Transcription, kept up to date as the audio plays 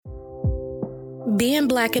Being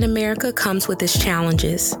Black in America comes with its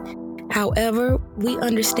challenges. However, we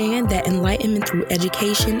understand that enlightenment through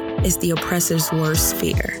education is the oppressor's worst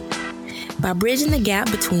fear. By bridging the gap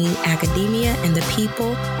between academia and the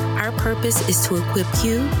people, our purpose is to equip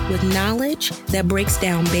you with knowledge that breaks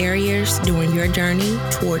down barriers during your journey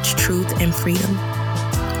towards truth and freedom.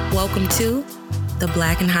 Welcome to the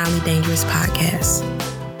Black and Highly Dangerous Podcast.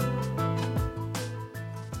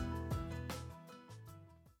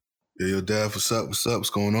 Yo, Dad, what's up? What's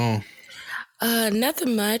going on?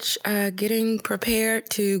 Nothing much. Getting prepared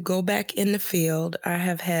to go back in the field. I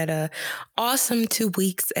have had a awesome 2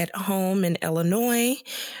 weeks at home in Illinois.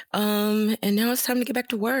 And now it's time to get back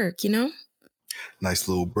to work, you know? Nice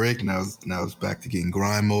little break. Now it's back to getting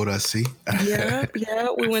grind mode, I see. Yeah.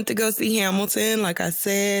 We went to go see Hamilton, like I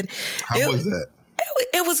said. How was that?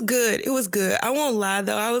 It was good. It was good. I won't lie,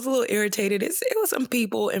 though. I was a little irritated. It was some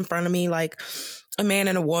people in front of me, like a man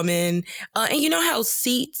and a woman. And you know how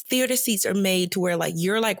theater seats are made to where like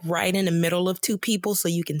you're like right in the middle of two people so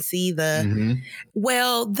you can see the...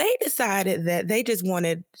 Well, they decided that they just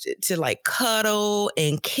wanted to like cuddle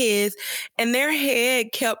and kiss, and their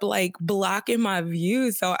head kept like blocking my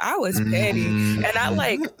view. So I was petty. And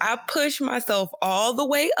I pushed myself all the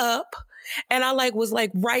way up. And I was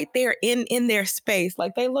right there in their space.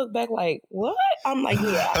 Like they looked back like, what? I'm like,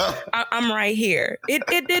 yeah, I'm right here. It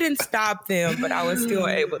didn't stop them, but I was still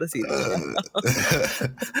able to see them.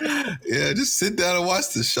 Yeah, just sit down and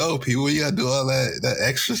watch the show, people. You gotta do all that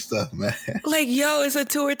extra stuff, man. Like, yo, it's a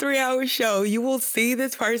 2 or 3 hour show. You will see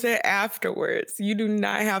this person afterwards. You do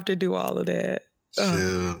not have to do all of that.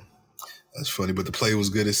 Yeah. That's funny, but the play was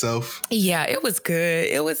good itself. Yeah, it was good.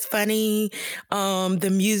 It was funny. The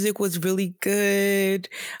music was really good.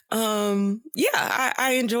 I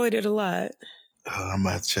enjoyed it a lot. I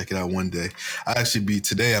might have to check it out one day.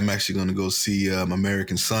 Today I'm actually going to go see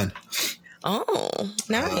American Son. Oh,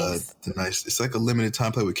 nice. It's like a limited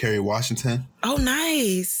time play with Kerry Washington. Oh,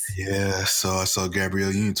 nice. Yeah, so I saw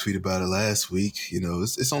Gabrielle Union tweet about it last week. You know,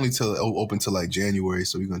 it's only open till like January,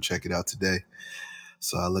 so we're going to check it out today.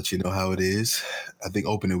 So I'll let you know how it is. I think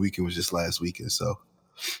opening weekend was just last weekend, so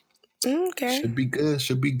okay. Should be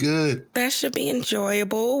good. That should be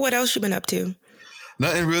enjoyable. What else you been up to?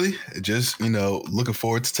 Nothing really. Just, looking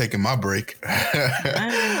forward to taking my break.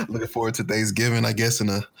 Looking forward to Thanksgiving. I guess in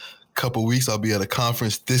a couple weeks I'll be at a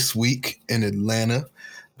conference this week in Atlanta.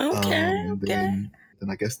 Okay. Then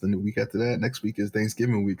I guess the week after that, next week is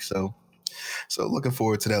Thanksgiving week. So looking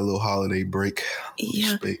forward to that little holiday break.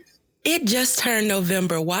 Yeah. It just turned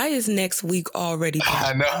November. Why is next week already?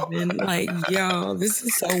 I know. Like, yo, this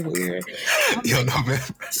is so weird. November.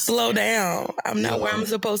 Slow down. I'm not where I'm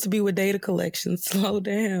supposed to be with data collection. Slow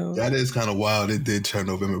down. That is kind of wild. It did turn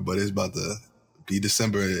November, but it's about to be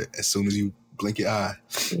December as soon as you blink your eye.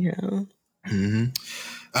 Yeah. Mm-hmm.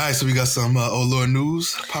 All right, so we got some Oh Lord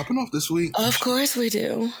news popping off this week. Of course we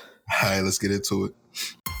do. All right, let's get into it.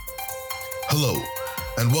 Hello.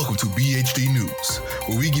 And welcome to BHD News,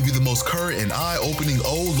 where we give you the most current and eye-opening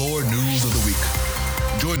Oh Lord news of the week.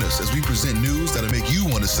 Join us as we present news that'll make you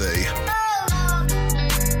want to say,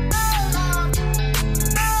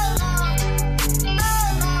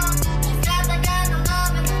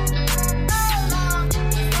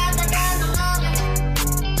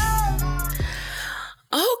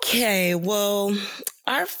 okay, well,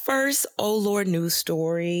 our first Oh Lord news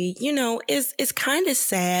story, is kind of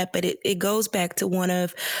sad, but it goes back to one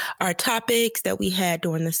of our topics that we had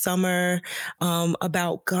during the summer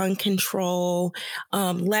about gun control.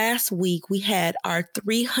 Last week, we had our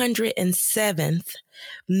 307th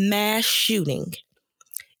mass shooting.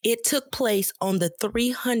 It took place on the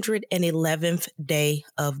 311th day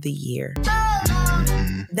of the year.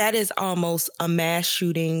 That is almost a mass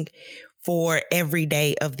shooting for every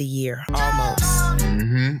day of the year, almost.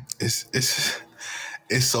 Mm-hmm.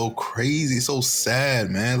 It's so crazy. It's so sad,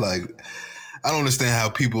 man. Like, I don't understand how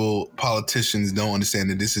politicians don't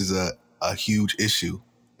understand that this is a huge issue.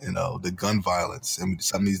 The gun violence, and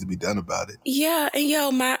something needs to be done about it. Yeah,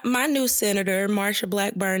 and my new senator, Marsha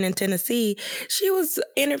Blackburn in Tennessee, she was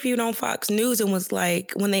interviewed on Fox News and was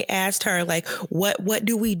like, when they asked her, like, what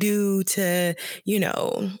do we do to,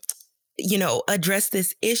 address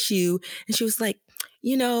this issue? And she was like,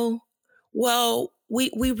 well,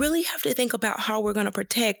 we really have to think about how we're going to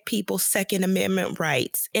protect people's Second Amendment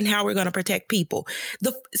rights and how we're going to protect people.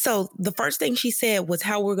 So the first thing she said was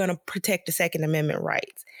how we're going to protect the Second Amendment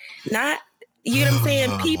rights. Not, you know what I'm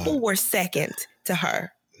saying? People were second to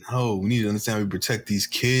her. No, we need to understand we protect these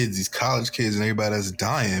kids, these college kids, and everybody that's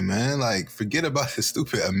dying, man. Like, forget about this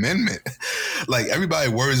stupid amendment. Like, everybody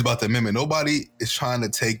worries about the amendment. Nobody is trying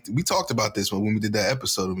to we talked about this when we did that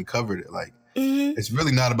episode and we covered it. Like, Mm-hmm. It's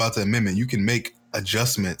really not about the amendment. You can make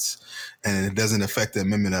adjustments and it doesn't affect the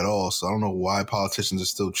amendment at all. So I don't know why politicians are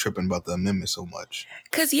still tripping about the amendment so much.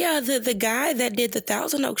 Cause yeah, the guy that did the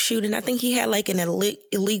Thousand Oaks shooting, I think he had like an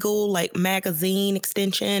illegal like magazine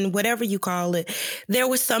extension, whatever you call it. There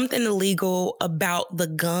was something illegal about the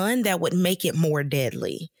gun that would make it more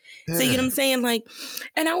deadly. So you know what Yeah. I'm saying? Like,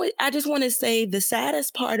 and I just want to say the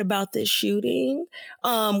saddest part about this shooting,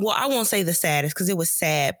 well, I won't say the saddest because it was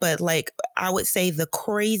sad, but like I would say the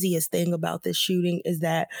craziest thing about this shooting is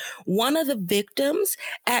that one of the victims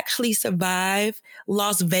actually survived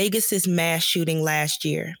Las Vegas's mass shooting last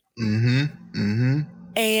year. Mm-hmm. Mm-hmm.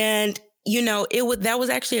 And that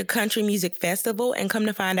was actually a country music festival, and come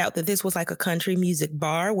to find out that this was like a country music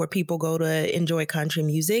bar where people go to enjoy country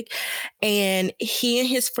music. And he and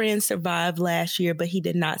his friends survived last year, but he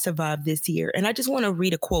did not survive this year. And I just want to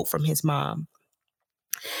read a quote from his mom.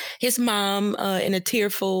 His mom, in a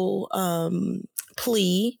tearful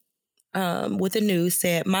plea with the news,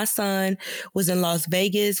 said, "My son was in Las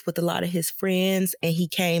Vegas with a lot of his friends and he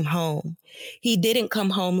came home. He didn't come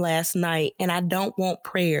home last night, and I don't want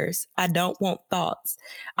prayers. I don't want thoughts.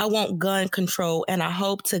 I want gun control, and I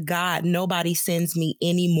hope to God nobody sends me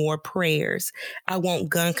any more prayers. I want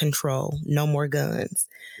gun control, no more guns."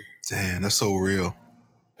 Damn, that's so real.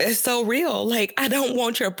 It's so real. Like, I don't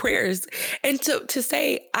want your prayers. And to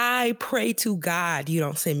say, I pray to God, you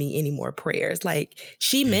don't send me any more prayers. Like,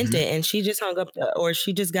 she meant Mm-hmm. it, and she just hung up or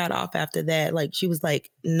she just got off after that. Like, she was like,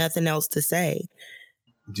 nothing else to say.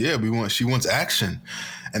 Yeah, she wants action.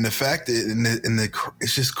 And the fact that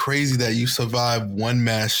it's just crazy that you survive one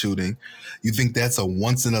mass shooting. You think that's a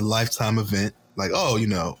once in a lifetime event. Like, oh,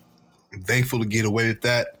 I'm thankful to get away with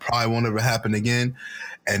that. Probably won't ever happen again.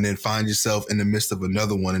 And then find yourself in the midst of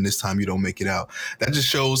another one, and this time you don't make it out. That just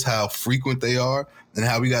shows how frequent they are and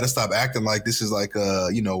how we got to stop acting like this is like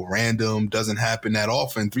random, doesn't happen that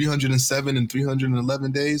often. 307 and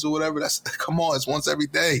 311 days or whatever. That's come on, it's once every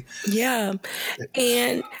day. Yeah.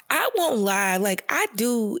 And I won't lie, like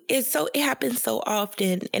it happens so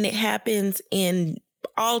often, and it happens in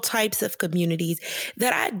all types of communities,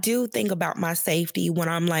 that I do think about my safety when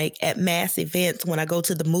I'm like at mass events, when I go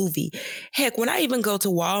to the movie. Heck, when I even go to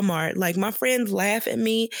Walmart, like my friends laugh at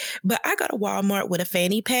me, but I go to Walmart with a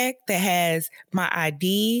fanny pack that has my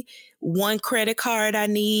ID, one credit card I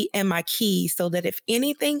need, and my keys, so that if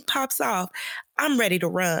anything pops off, I'm ready to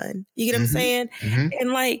run. You get what I'm saying? Mm-hmm.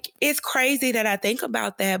 And like, it's crazy that I think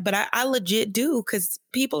about that, but I legit do, because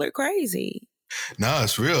people are crazy. No,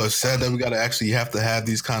 it's real. It's sad that we got to actually have to have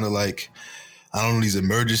these kind of like, I don't know,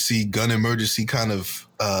 these gun emergency kind of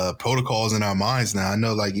protocols in our minds now. I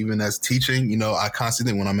know, like, even as teaching, I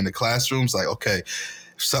constantly, when I'm in the classrooms, like, okay,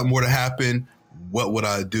 if something were to happen, what would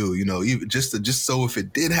I do? Even just so if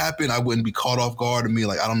it did happen, I wouldn't be caught off guard and be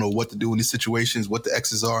like, I don't know what to do in these situations, what the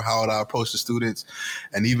X's are, how would I approach the students.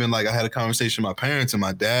 And even like I had a conversation with my parents, and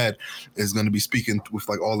my dad is going to be speaking with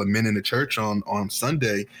like all the men in the church on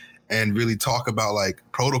Sunday, and really talk about like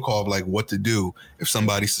protocol of like what to do if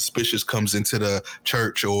somebody suspicious comes into the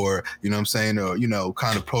church, or, you know what I'm saying, or,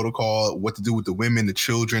 kind of protocol, what to do with the women, the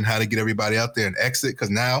children, how to get everybody out there and exit. Cause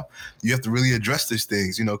now you have to really address these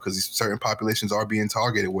things, cause certain populations are being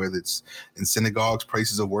targeted, whether it's in synagogues,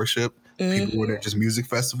 places of worship, people who are just music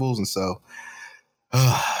festivals. And so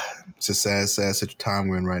it's a sad such a time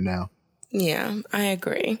we're in right now. Yeah, I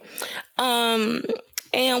agree.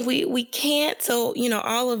 And we can't, so,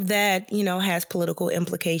 all of that, has political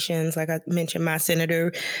implications, like I mentioned, my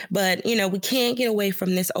senator, but, we can't get away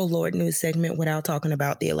from this Oh Lord News segment without talking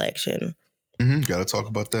about the election. Mm-hmm. Got to talk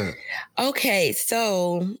about that. Okay,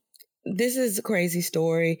 so this is a crazy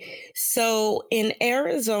story. So in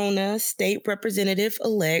Arizona, state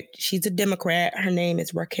representative-elect, she's a Democrat, her name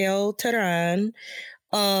is Raquel Terán.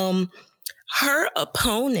 Her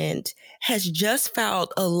opponent has just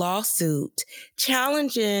filed a lawsuit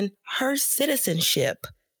challenging her citizenship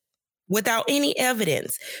without any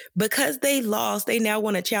evidence. Because they lost, they now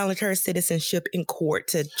want to challenge her citizenship in court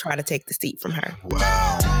to try to take the seat from her.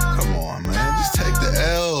 Wow. Come on, man. Just take the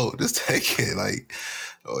L. Just take it. Like,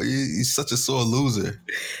 you're such a sore loser.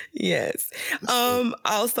 Yes.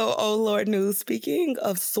 Also, oh Lord News, speaking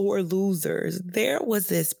of sore losers, there was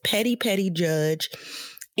this petty judge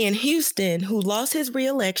in Houston who lost his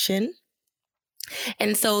reelection.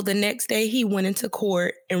 And so the next day he went into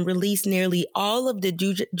court and released nearly all of the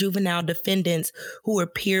juvenile defendants who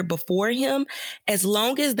appeared before him, as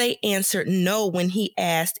long as they answered no when he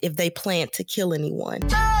asked if they planned to kill anyone.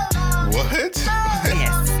 What?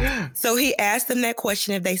 Yes. So he asked them that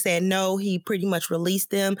question. If they said no, he pretty much released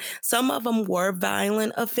them. Some of them were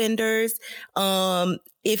violent offenders.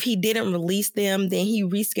 if he didn't release them, then he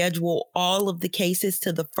rescheduled all of the cases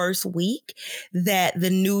to the first week that the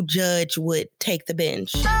new judge would take the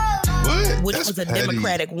bench, What? which That's was a petty.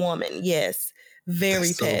 Democratic woman. Yes, very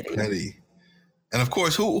That's so petty. petty. And of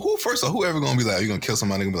course, who first of all, whoever gonna be like, you gonna kill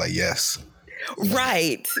somebody? Gonna be like, yes.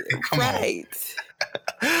 Right, Come on. right.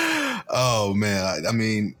 Oh man. I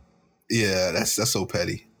mean, yeah, that's so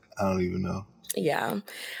petty. I don't even know. Yeah.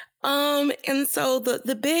 And so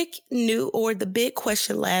the big the big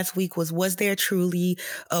question last week was there truly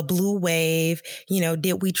a blue wave?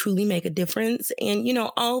 Did we truly make a difference? And,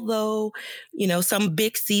 although, some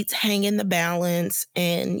big seats hang in the balance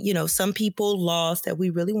and, some people lost that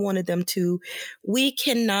we really wanted them to, we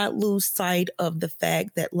cannot lose sight of the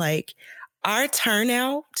fact that like our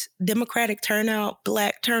turnout, Democratic turnout,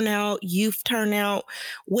 Black turnout, youth turnout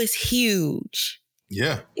was huge.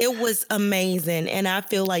 Yeah. It was amazing. And I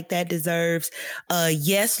feel like that deserves a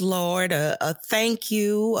yes, Lord, a thank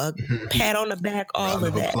you, a pat on the back, all Round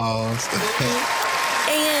of of that. applause.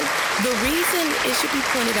 And the reason, it should be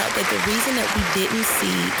pointed out that the reason that we didn't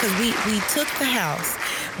see, because we took the House,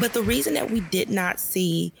 but the reason that we did not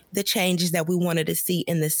see the changes that we wanted to see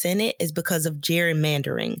in the Senate is because of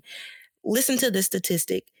gerrymandering. Listen to this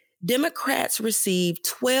statistic. Democrats received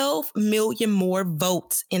 12 million more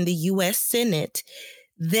votes in the U.S. Senate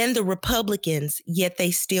than the Republicans, yet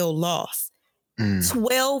they still lost.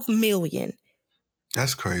 12 million.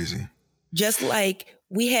 That's crazy. Just like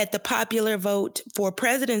we had the popular vote for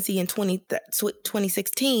presidency in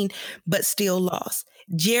 2016, but still lost.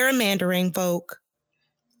 Gerrymandering, folk.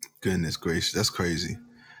 Goodness gracious, that's crazy.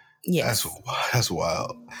 Yes. That's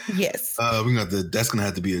wild. Yes. That's gonna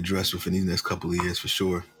have to be addressed within these next couple of years for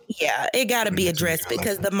sure. Yeah, it got to be addressed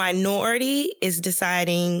because the minority is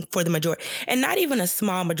deciding for the majority, and not even a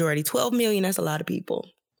small majority. 12 million, that's a lot of people.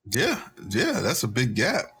 Yeah, that's a big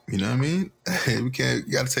gap. You know what I mean? We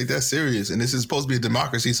got to take that serious. And this is supposed to be a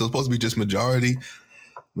democracy, so it's supposed to be just majority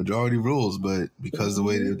rules. But because the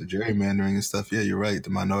way the gerrymandering and stuff, yeah, you're right. The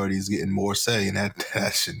minority is getting more say, and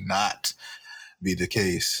that should not be the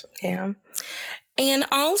case. Yeah. And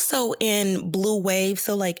also in blue wave,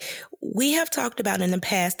 so like we have talked about in the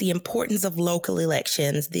past, the importance of local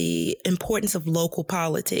elections, the importance of local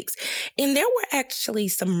politics. And there were actually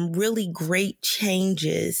some really great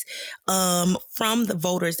changes from the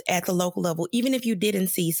voters at the local level, even if you didn't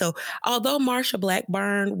see. So although Marsha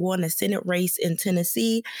Blackburn won a Senate race in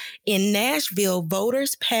Tennessee, in Nashville,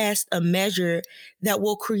 voters passed a measure that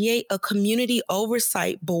will create a community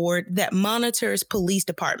oversight board that monitors police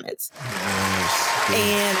departments. Yes.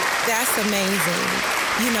 And that's amazing.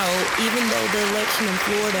 Even though the election in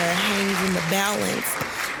Florida hangs in the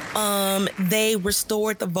balance, they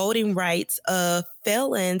restored the voting rights of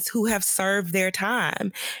felons who have served their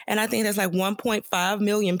time. And I think that's like 1.5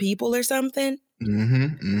 million people or something.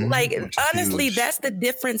 Like, honestly, that's the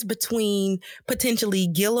difference between potentially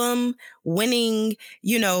Gillum winning,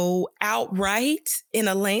 outright in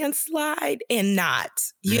a landslide and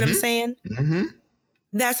not. You know what I'm saying?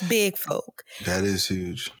 That's big, folk. That is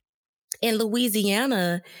huge. In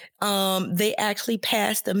Louisiana, they actually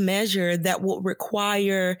passed a measure that will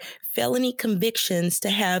require felony convictions to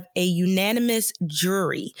have a unanimous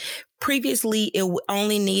jury. Previously, it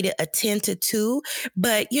only needed a 10-2,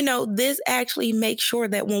 but this actually makes sure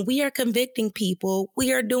that when we are convicting people,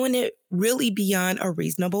 we are doing it really beyond a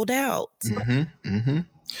reasonable doubt.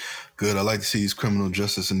 Good. I like to see these criminal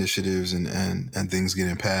justice initiatives and things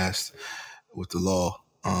getting passed with the law.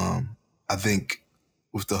 I think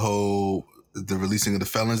with the releasing of the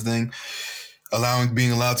felons thing,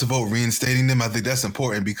 being allowed to vote, reinstating them, I think that's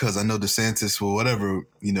important because I know DeSantis, for whatever,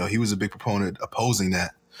 he was a big proponent opposing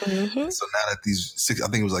that. So now that I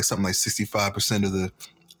think it was like something like 65% of the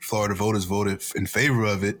Florida voters voted in favor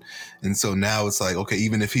of it. And so now it's like, okay,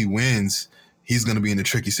 even if he wins, he's going to be in a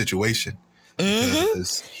tricky situation.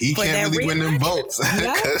 Because he can't really win them votes.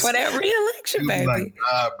 Yeah, for that re-election, baby. Like,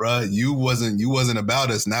 nah, bro, you wasn't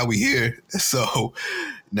about us. Now we here. So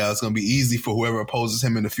now it's gonna be easy for whoever opposes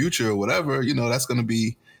him in the future or whatever. That's gonna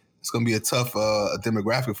be a tough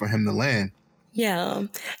demographic for him to land. Yeah.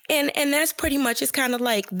 And that's pretty much, it's kind of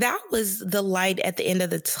like that was the light at the end of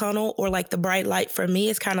the tunnel, or like the bright light for me.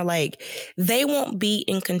 It's kind of like they won't be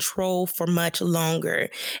in control for much longer.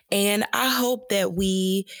 And I hope that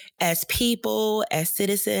we as people, as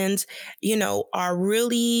citizens, are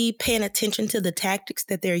really paying attention to the tactics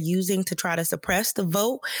that they're using to try to suppress the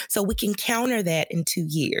vote, so we can counter that in 2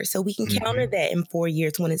 years. So we can counter that in 4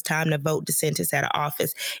 years when it's time to vote DeSantis out of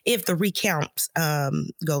office, if the recount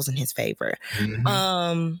goes in his favor.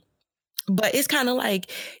 But it's kind of like,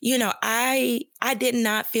 I did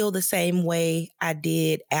not feel the same way I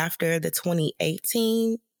did after the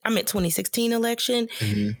 2016 election.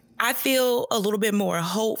 Mm-hmm. I feel a little bit more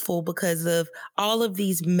hopeful because of all of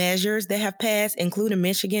these measures that have passed, including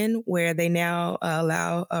Michigan, where they now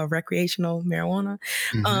allow recreational marijuana.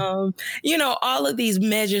 Mm-hmm. All of these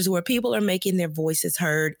measures where people are making their voices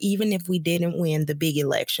heard, even if we didn't win the big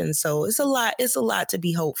election. So it's a lot. It's a lot to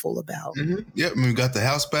be hopeful about. Mm-hmm. Yep, I mean, we got the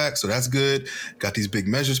House back, so that's good. Got these big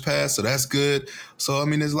measures passed, so that's good. So, I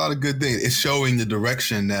mean, there's a lot of good things. It's showing the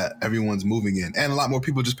direction that everyone's moving in, and a lot more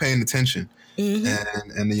people just paying attention.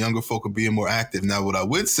 Mm-hmm. And the younger folk are being more active. Now, what I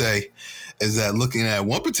would say is that looking at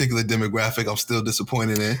one particular demographic, I'm still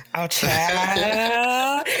disappointed in. Oh,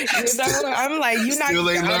 child. I'm like, Still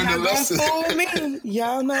ain't learned a lesson. Fool me.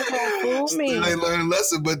 Y'all not gonna fool me. Still ain't learned a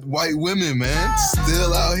lesson, but white women, man,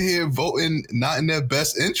 still out here voting not in their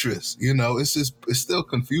best interest. It's still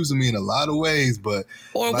confusing me in a lot of ways, but.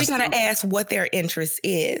 Or we gotta ask what their interest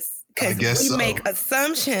is. Because we make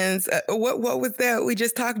assumptions. What was that we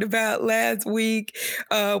just talked about last week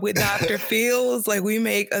with Dr. Fields? Like, we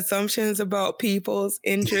make assumptions about people's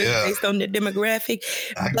interests based on their demographic.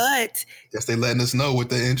 But guess they letting us know what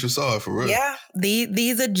their interests are, for real. Yeah,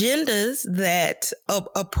 these agendas that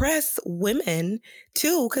oppress women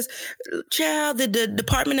too. Because, child, the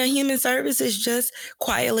Department of Human Services just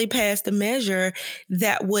quietly passed a measure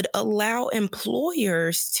that would allow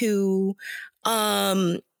employers to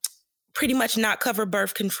pretty much not cover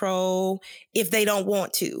birth control if they don't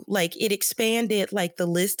want to. Like, it expanded like the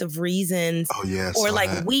list of reasons or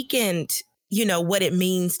like weakened, what it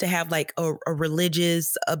means to have like a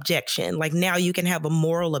religious objection. Like, now you can have a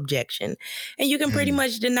moral objection and you can pretty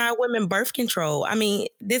much deny women birth control. I mean,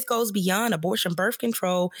 this goes beyond abortion. Birth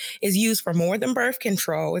control is used for more than birth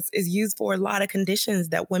control. It's used for a lot of conditions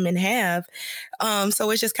that women have. So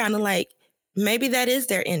it's just kind of like, maybe that is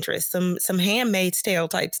their interest. Some Handmaid's Tale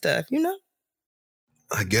type stuff,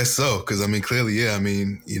 I guess so. Because, I mean, clearly, yeah. I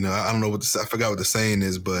mean, I don't know I forgot what the saying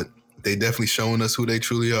is, but they definitely showing us who they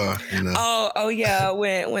truly are. Oh yeah.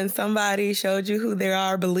 When somebody showed you who they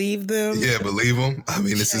are, believe them. Yeah, believe them. I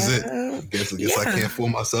mean, this is it. I guess I can't fool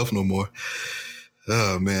myself no more.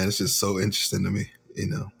 Oh man, it's just so interesting to me.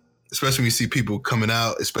 Especially when you see people coming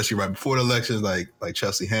out, especially right before the elections, like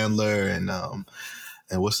Chelsea Handler and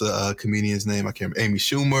what's the comedian's name? I can't remember. Amy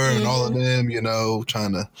Schumer and all of them,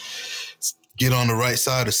 trying to get on the right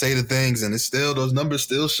side or say the things, and it's still, those numbers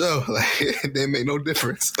still show like they make no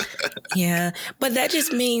difference. Yeah, but that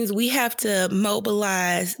just means we have to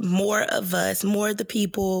mobilize more of us, more of the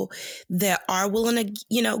people that are willing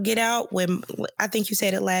to, get out. When I think you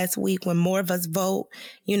said it last week, when more of us vote,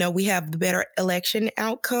 we have the better election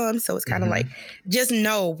outcome. So it's kind of like, just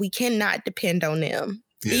know we cannot depend on them.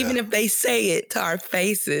 Yeah. Even if they say it to our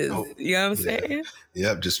faces, you know what I'm saying?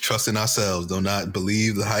 Yep, just trusting ourselves. Do not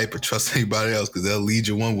believe the hype or trust anybody else, because they'll lead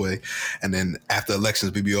you one way. And then after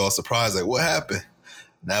elections, we be all surprised, like, what happened?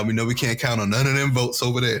 Now we know we can't count on none of them votes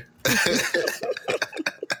over there.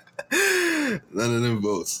 None of them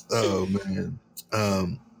votes. Oh, man.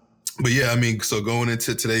 But yeah, I mean, so going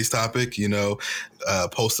into today's topic,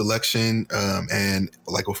 post-election, and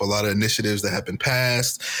like with a lot of initiatives that have been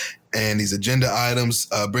passed and these agenda items,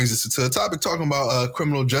 brings us to a topic talking about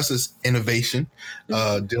criminal justice innovation,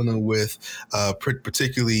 dealing with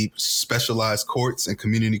particularly specialized courts and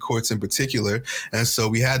community courts in particular. And so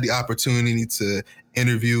we had the opportunity to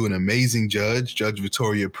interview an amazing judge, Judge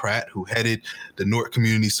Victoria Pratt, who headed the Newark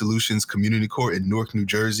Community Solutions Community Court in Newark, New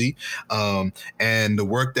Jersey. And the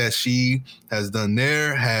work that she has done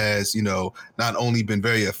there has, not only been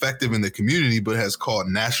very effective in the community, but has caught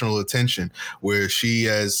national attention, where she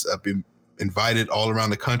has been invited all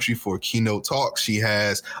around the country for keynote talks. She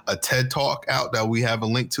has a TED Talk out that we have a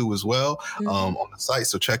link to as well on the site.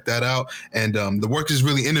 So check that out. And the work is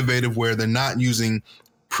really innovative, where they're not using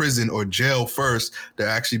prison or jail first. They're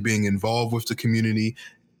actually being involved with the community,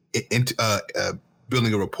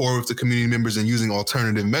 building a rapport with the community members, and using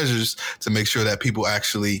alternative measures to make sure that people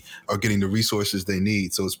actually are getting the resources they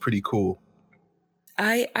need. So it's pretty cool.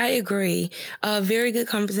 I agree. Very good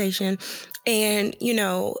conversation. And,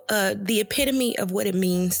 the epitome of what it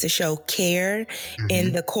means to show care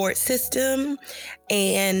in the court system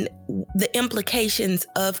and the implications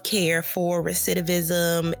of care for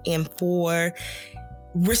recidivism and for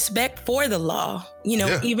respect for the law,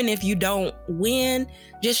 even if you don't win,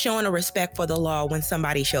 just showing a respect for the law when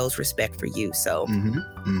somebody shows respect for you. So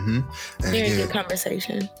very good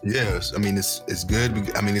conversation. Yes. I mean, it's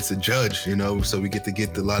good. I mean, it's a judge, so we get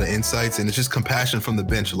a lot of insights, and it's just compassion from the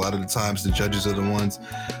bench. A lot of the times the judges are the ones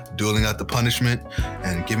dueling out the punishment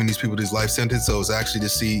and giving these people these life sentences. So it's actually to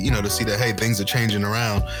see that, hey, things are changing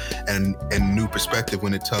around and new perspective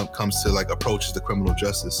when it comes to like approaches to criminal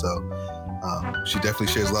justice. So she definitely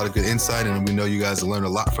shares a lot of good insight, and we know you guys will learn a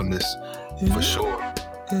lot from this for sure.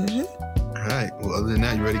 Mm-hmm. All right. Well, other than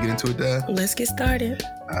that, you ready to get into it, Dad? Let's get started.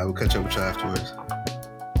 All right, we'll catch up with you afterwards.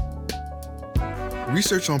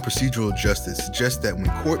 Research on procedural justice suggests that when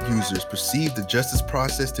court users perceive the justice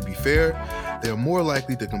process to be fair, they are more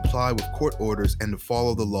likely to comply with court orders and to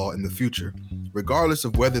follow the law in the future, regardless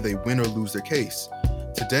of whether they win or lose their case.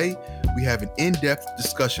 Today, we have an in-depth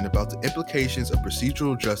discussion about the implications of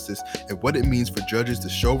procedural justice and what it means for judges to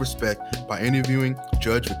show respect by interviewing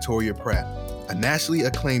Judge Victoria Pratt, a nationally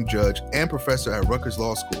acclaimed judge and professor at Rutgers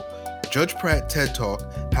Law School. Judge Pratt TED Talk,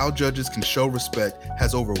 How Judges Can Show Respect,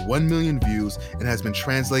 has over 1 million views and has been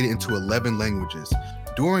translated into 11 languages.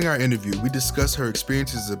 During our interview, we discuss her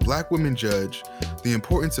experiences as a Black woman judge, the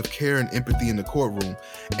importance of care and empathy in the courtroom,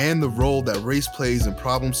 and the role that race plays in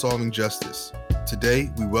problem-solving justice.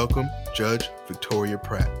 Today, we welcome Judge Victoria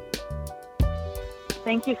Pratt.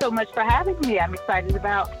 Thank you so much for having me. I'm excited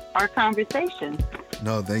about our conversation.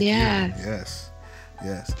 No, thank you. Yes.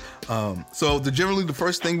 So generally the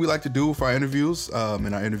first thing we like to do with our interviews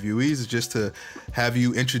and our interviewees is just to have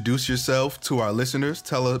you introduce yourself to our listeners.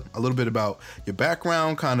 Tell a little bit about your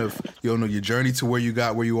background, kind of your journey to where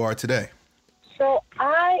you are today. So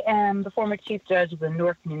I am the former chief judge of the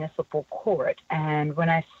Newark Municipal Court, and when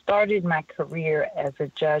I started my career as a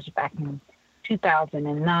judge back in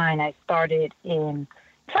 2009, I started in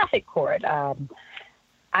traffic court.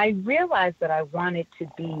 I realized that I wanted to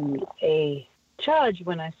be a judge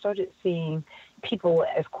when I started seeing people,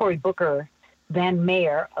 as Cory Booker, then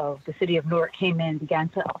mayor of the city of Newark, came in, began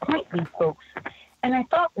to appoint these folks. And I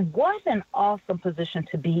thought, what an awesome position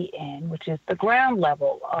to be in, which is the ground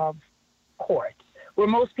level of courts, where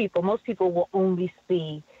most people will only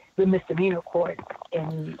see the misdemeanor courts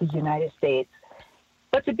in the United States.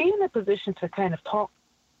 But to be in a position to kind of talk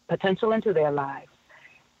potential into their lives.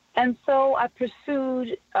 And so I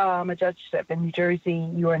pursued a judgeship in New Jersey.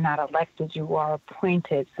 You are not elected, you are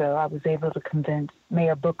appointed. So I was able to convince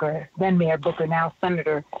Mayor Booker, then Mayor Booker, now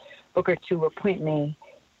Senator Booker, to appoint me.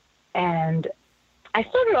 And I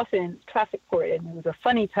started off in traffic court, and it was a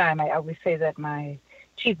funny time. I always say that my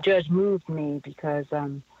chief judge moved me because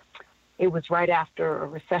it was right after a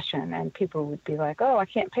recession, and people would be like, "Oh, I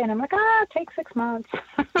can't pay." And I'm like, take 6 months.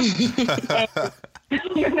 And,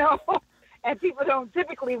 and people don't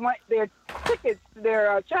typically want their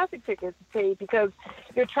traffic tickets paid because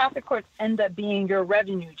your traffic courts end up being your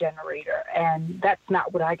revenue generator, and that's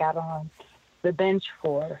not what I got on the bench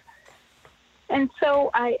for. And so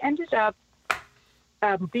I ended up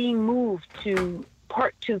being moved to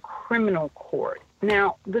Part 2 criminal court.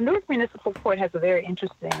 Now, the Newark Municipal Court had a very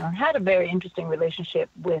interesting relationship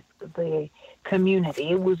with the community.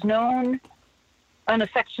 It was known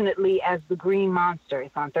unaffectionately as the Green Monster.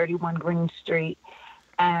 It's on 31 Green Street,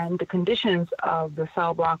 and the conditions of the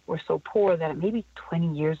cell block were so poor that maybe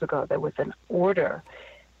 20 years ago there was an order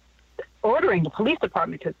ordering the police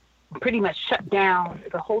department to pretty much shut down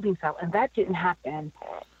the holding cell, and that didn't happen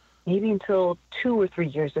maybe until 2 or 3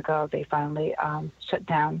 years ago. They finally shut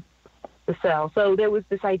down the cell. So there was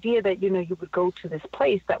this idea that you would go to this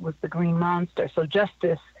place that was the Green Monster. So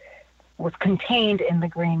justice was contained in the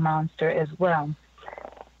Green Monster as well.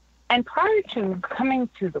 And prior to coming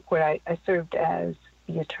to the court, I served as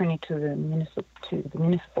the attorney to the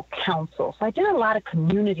municipal council. So I did a lot of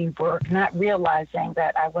community work, not realizing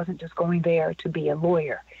that I wasn't just going there to be a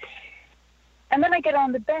lawyer. And then I get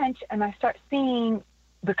on the bench and I start seeing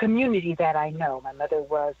the community that I know. My mother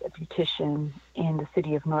was a beautician in the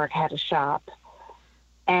city of Newark, had a shop.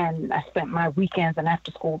 And I spent my weekends and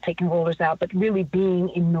after school taking rollers out, but really being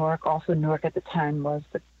in Newark, also Newark at the time was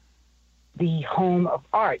the home of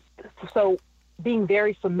art. So being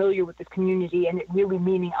very familiar with this community and it really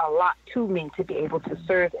meaning a lot to me to be able to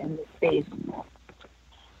serve in this space.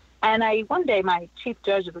 And one day, my chief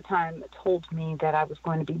judge at the time told me that I was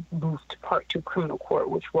going to be moved to Part 2 criminal court,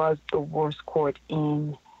 which was the worst court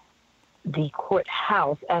in the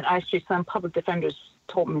courthouse. And actually, some public defenders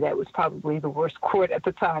told me that it was probably the worst court at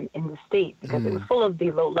the time in the state because it was full of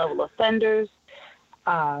the low-level offenders.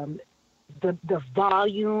 The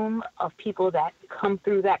volume of people that come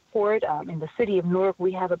through that court. In the city of Newark,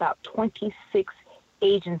 we have about 26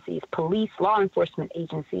 agencies, police, law enforcement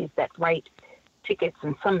agencies that write tickets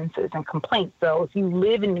and summonses and complaints. So if you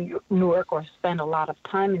live in Newark or spend a lot of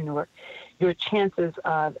time in Newark, your chances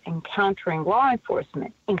of encountering law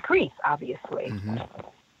enforcement increase, obviously. Mm-hmm.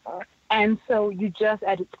 And so you just,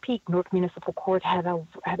 at its peak, Newark Municipal Court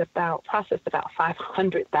processed about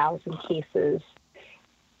 500,000 cases.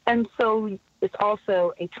 And so it's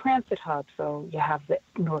also a transit hub. So you have the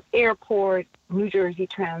Newark Airport, New Jersey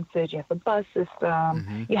Transit, you have the bus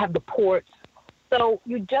system, you have the ports. So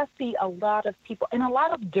you just see a lot of people, and a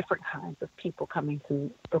lot of different kinds of people coming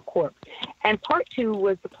to the court. And part two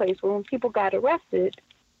was the place where when people got arrested,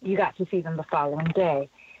 you got to see them the following day.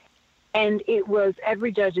 And it was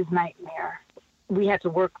every judge's nightmare. We had to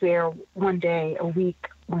work there one day a week,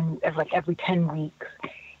 every 10 weeks.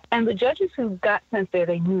 And the judges who got sent there,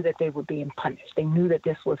 they knew that they were being punished. They knew that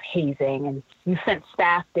this was hazing, and you sent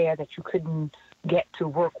staff there that you couldn't get to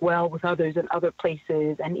work well with others in other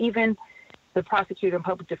places. And even the prosecutor and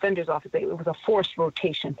public defender's office, it was a forced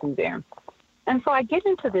rotation through there. And so I get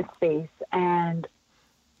into this space and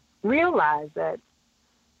realize that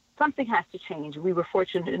something has to change. We were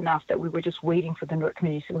fortunate enough that we were just waiting for the Newark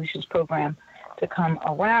Community Solutions Program to come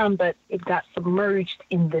around, but it got submerged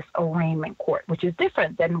in this arraignment court, which is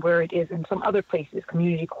different than where it is in some other places.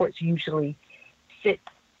 Community courts usually sit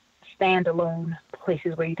standalone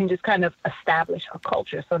places where you can just kind of establish a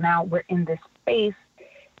culture. So now we're in this space,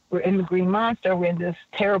 we're in the Green Monster, we're in this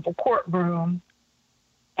terrible courtroom,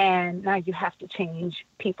 and now you have to change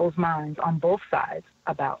people's minds on both sides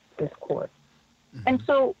about this court. And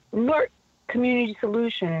so Newark Community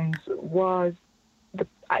Solutions was,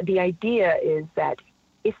 the idea is that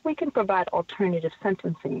if we can provide alternative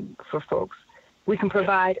sentencing for folks, we can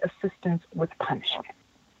provide assistance with punishment.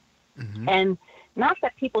 And not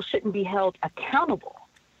that people shouldn't be held accountable,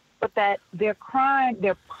 but that their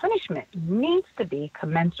punishment needs to be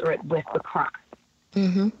commensurate with the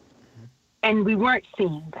crime. And we weren't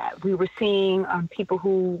seeing that. We were seeing people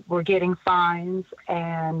who were getting fines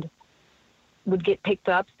and would get picked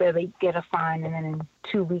up, so they'd get a fine, and then in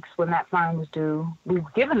 2 weeks when that fine was due, we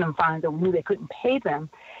were giving them fines that we knew they couldn't pay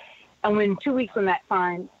them. And when 2 weeks when that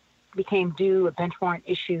fine became due, a bench warrant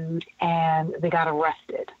issued, and they got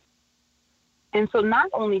arrested. And so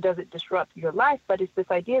not only does it disrupt your life, but it's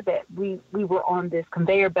this idea that we were on this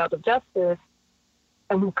conveyor belt of justice,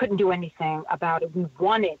 and we couldn't do anything about it. We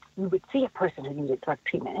would see a person who needed drug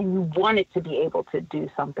treatment, and you wanted to be able to do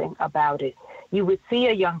something about it. You would see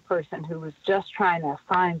a young person who was just trying to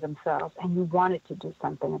find themselves, and you wanted to do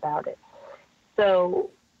something about it. So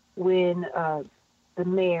when the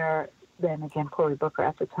mayor, then again Cory Booker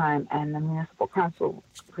at the time, and the municipal council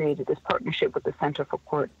created this partnership with the Center for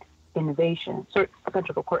Court Innovation,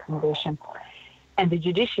 and the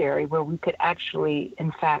judiciary, where we could actually,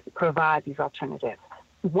 in fact, provide these alternatives.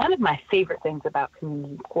 One of my favorite things about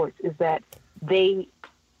community courts is that they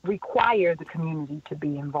require the community to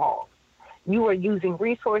be involved. You are using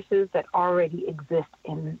resources that already exist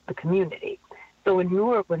in the community. So in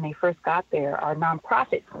Newark, when they first got there, our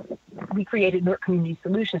nonprofit, we created Newark Community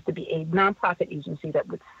Solutions to be a nonprofit agency that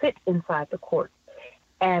would sit inside the court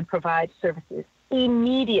and provide services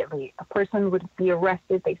immediately. A person would be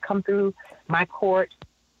arrested, they'd come through my court,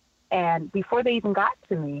 and before they even got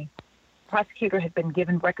to me, prosecutor had been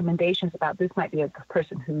given recommendations about this might be a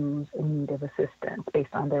person who's in need of assistance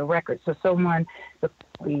based on their records. So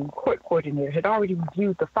the court coordinator had already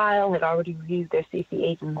reviewed the file, had already reviewed their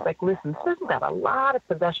CCH, and was like, listen, this person's got a lot of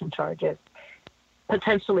possession charges.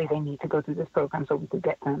 Potentially they need to go through this program so we could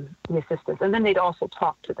get them the assistance. And then they'd also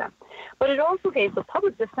talk to them. But it also gave the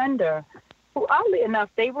public defender, who oddly enough,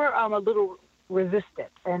 they were a little resistant.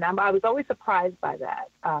 And I was always surprised by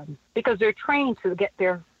that because they're trained to get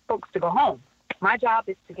their folks to go home. My job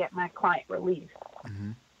is to get my client released.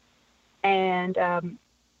 And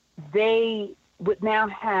they would now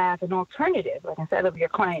have an alternative. Like instead of your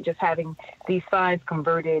client just having these fines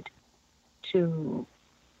converted to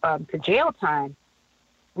jail time,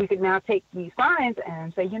 we could now take these fines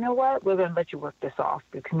and say, you know what, we're going to let you work this off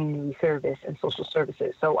through community service and social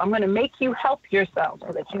services. So I'm going to make you help yourself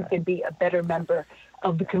so that you can be a better member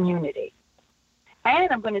of the community.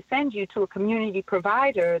 And I'm going to send you to a community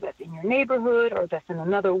provider that's in your neighborhood or that's in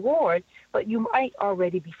another ward, but you might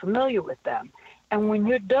already be familiar with them. And when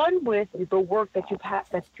you're done with the work that you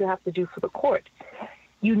have to do for the court,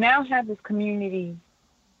 you now have this community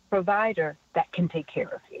provider that can take care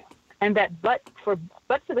of you. And that but for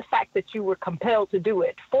the fact that you were compelled to do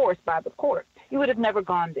it, forced by the court, you would have never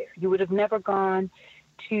gone there. You would have never gone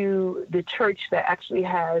to the church that actually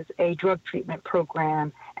has a drug treatment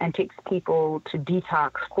program and takes people to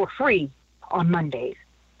detox for free on Mondays.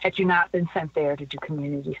 Had you not been sent there to do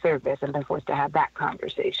community service and been forced to have that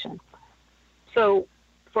conversation. So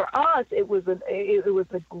for us, it was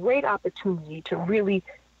a great opportunity to really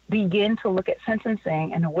begin to look at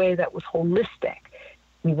sentencing in a way that was holistic.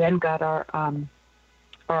 We then got our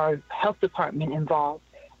or health department involved.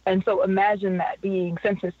 And so imagine that being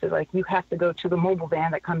sentenced to, like, you have to go to the mobile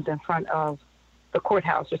van that comes in front of the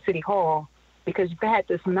courthouse or city hall because you've had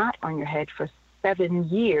this knot on your head for 7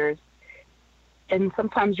 years. And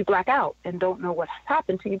sometimes you black out and don't know what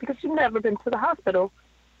happened to you because you've never been to the hospital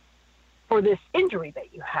for this injury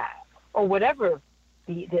that you have or whatever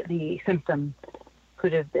the symptom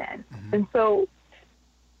could have been. Mm-hmm. And so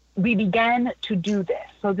we began to do this.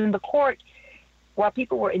 So then the court, while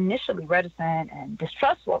people were initially reticent and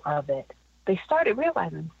distrustful of it, they started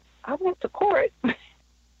realizing, I went to court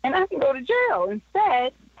and I can go to jail.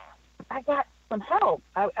 Instead, I got some help.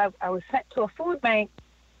 I was sent to a food bank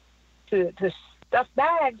to stuff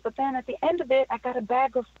bags, but then at the end of it, I got a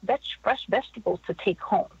bag of fresh vegetables to take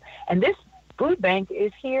home. And this food bank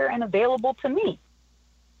is here and available to me.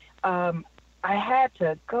 I had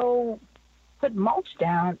to go put mulch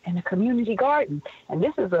down in a community garden. And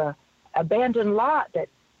this is a abandoned lot that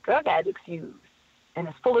drug addicts use. And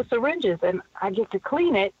it's full of syringes. And I get to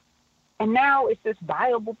clean it. And now it's this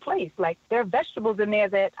viable place. Like, there are vegetables in there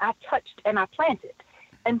that I touched and I planted.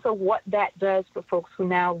 And so what that does for folks who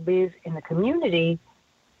now live in the community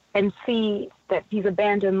and see that these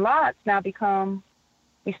abandoned lots now become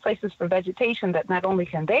these places for vegetation that not only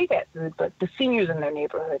can they get food, but the seniors in their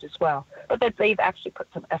neighborhood as well, but that they've actually put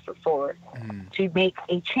some effort forward to make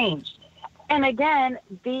a change. And again,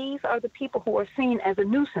 these are the people who are seen as a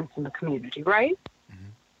nuisance in the community, right?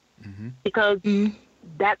 Mm-hmm. Because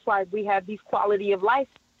that's why we have these quality of life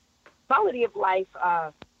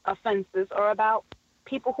offenses are about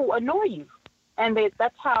people who annoy you. And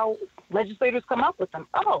that's how legislators come up with them.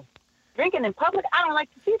 Oh, drinking in public, I don't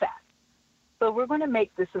like to see that. So we're going to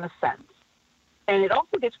make this an offense. And it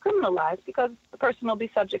also gets criminalized because the person will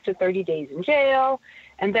be subject to 30 days in jail.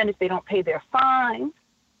 And then if they don't pay their fine,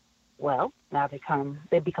 well, now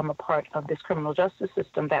they become a part of this criminal justice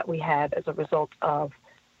system that we have as a result of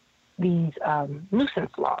these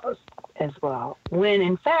nuisance laws as well. When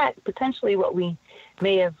in fact, potentially what we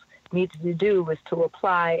may have needed to do was to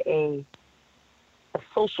apply a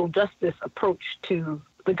social justice approach to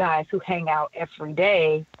the guys who hang out every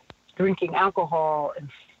day drinking alcohol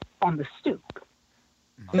on the stoop.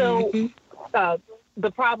 So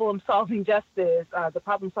the problem-solving justice, the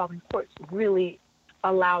problem-solving courts really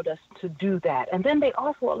allowed us to do that. And then they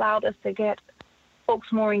also allowed us to get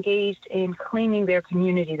folks more engaged in cleaning their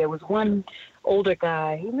community. There was one older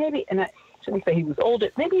guy, and I shouldn't say he was older,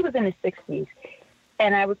 maybe he was in his 60s,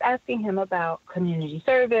 and I was asking him about community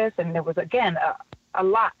service, and there was, again,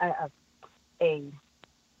 a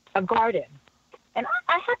garden. And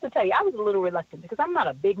I have to tell you, I was a little reluctant because I'm not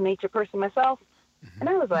a big nature person myself. And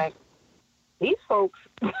I was like, these folks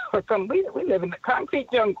are we live in the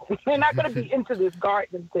concrete jungle. They're not going to be into this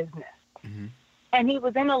garden business. Mm-hmm. And he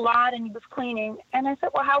was in a lot and he was cleaning. And I said,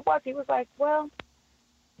 well, how was he? He was like, well,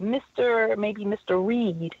 Mr.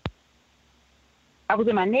 Reed. I was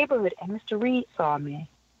in my neighborhood and Mr. Reed saw me.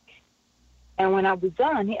 And when I was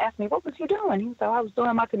done, he asked me, what was you doing? He said, I was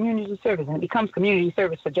doing my community service. And it becomes community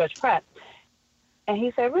service for Judge Pratt. And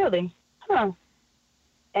he said, really? Huh.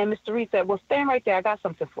 And Mr. Reed said, well, stand right there. I got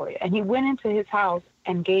something for you. And he went into his house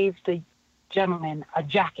and gave the gentleman a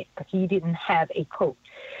jacket because he didn't have a coat.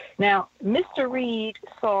 Now, Mr. Reed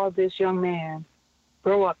saw this young man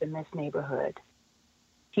grow up in this neighborhood.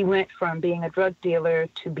 He went from being a drug dealer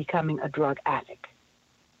to becoming a drug addict.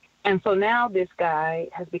 And so now this guy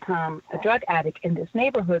has become a drug addict in this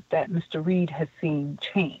neighborhood that Mr. Reed has seen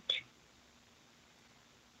change.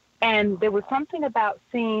 And there was something about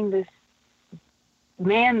seeing this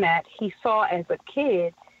man that he saw as a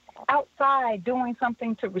kid outside doing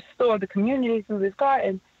something to restore the community through this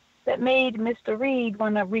garden that made Mr. Reed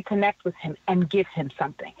want to reconnect with him and give him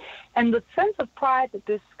something. And the sense of pride that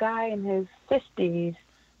this guy in his 50s,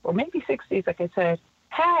 or maybe 60s, like I said,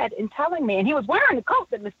 had in telling me, and he was wearing the coat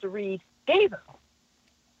that Mr. Reed gave him.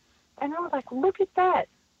 And I was like, look at that.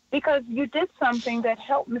 Because you did something that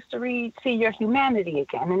helped Mr. Reed see your humanity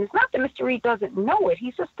again. And it's not that Mr. Reed doesn't know it.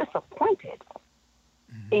 He's just disappointed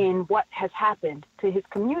in what has happened to his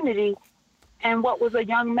community and what was a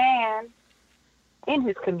young man in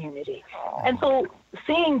his community. And so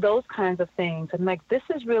seeing those kinds of things, I'm like, this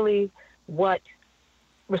is really what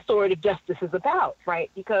restorative justice is about,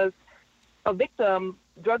 right? Because a victim,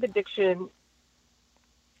 drug addiction,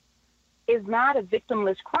 is not a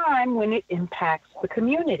victimless crime when it impacts the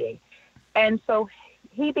community. And so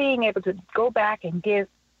he being able to go back and give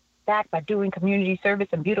back by doing community service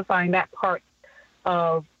and beautifying that part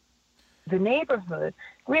of the neighborhood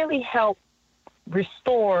really helped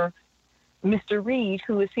restore Mr. Reed,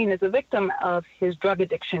 who is seen as a victim of his drug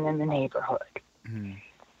addiction in the neighborhood. Mm.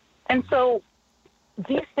 And so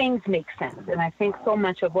these things make sense. And I think so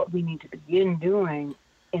much of what we need to begin doing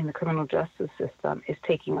in the criminal justice system is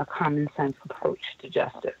taking a common sense approach to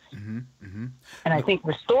justice. And I think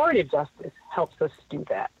restorative justice helps us do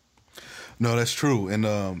that. No, that's true.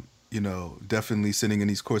 And, definitely sitting in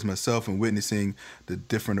these courts myself and witnessing the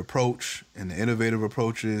different approach and the innovative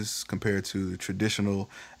approaches compared to the traditional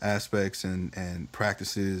aspects and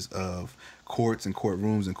practices of courts and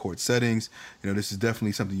courtrooms and court settings. This is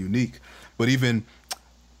definitely something unique. But even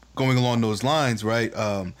going along those lines, right,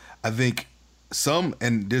 I think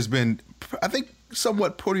there's been, I think,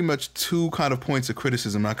 somewhat pretty much two kind of points of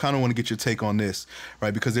criticism. I kind of want to get your take on this,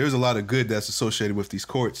 right, because there's a lot of good that's associated with these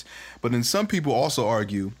courts. But then some people also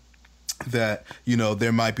argue that,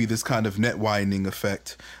 there might be this kind of net widening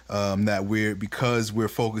effect, that because we're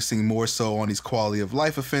focusing more so on these quality of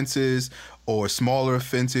life offenses or smaller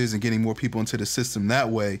offenses and getting more people into the system that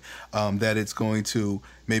way, that it's going to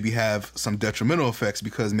maybe have some detrimental effects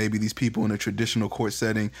because maybe these people in a traditional court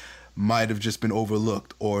setting might have just been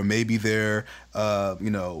overlooked, or maybe they're,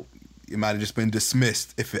 it might have just been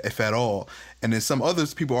dismissed, if at all. And then some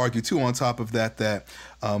others people argue too on top of that,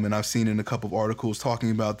 and I've seen in a couple of articles talking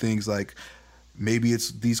about things like maybe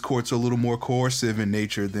these courts are a little more coercive in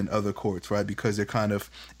nature than other courts, right? Because they're kind of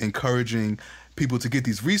encouraging people to get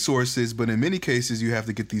these resources, but in many cases you have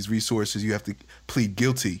to get these resources, you have to plead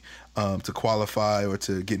guilty to qualify or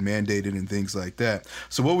to get mandated and things like that.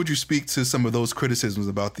 So what would you speak to some of those criticisms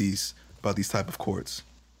about these type of courts?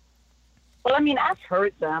 Well, I've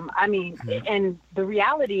heard them. And the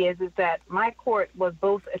reality is that my court was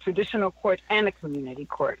both a traditional court and a community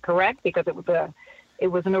court, correct? Because it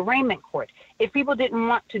was an arraignment court. If people didn't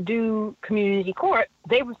want to do community court,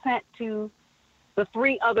 they were sent to the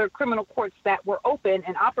 3 other criminal courts that were open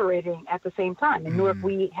and operating at the same time. In Newark,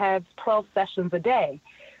 we have 12 sessions a day.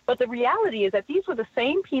 But the reality is that these were the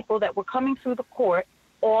same people that were coming through the court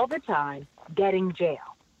all the time, getting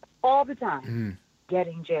jail. All the time,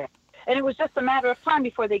 getting jail. And it was just a matter of time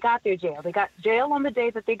before they got their jail. They got jail on the day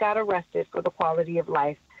that they got arrested for the quality of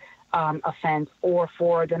life offense, or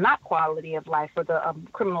for the not quality of life, or the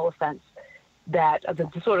criminal offense, that the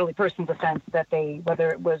disorderly person's offense, that they, whether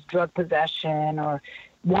it was drug possession or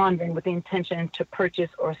wandering with the intention to purchase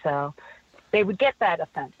or sell, they would get that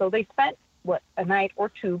offense. So they spent a night or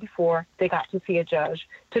two before they got to see a judge.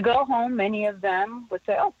 To go home, many of them would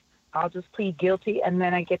say, "Oh, I'll just plead guilty and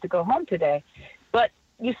then I get to go home today." But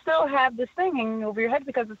you still have this thing hanging over your head,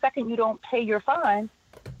 because the second you don't pay your fine,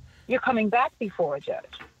 you're coming back before a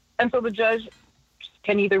judge. And so the judge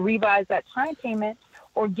can either revise that time payment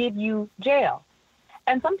or give you jail.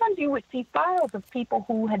 And sometimes you would see files of people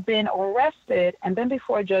who had been arrested and been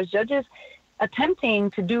before a judge, judges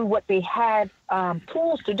attempting to do what they had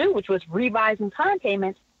tools to do, which was revising time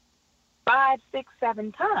payments 5, 6,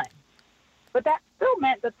 7 times. But that still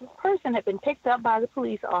meant that this person had been picked up by the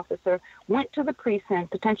police officer, went to the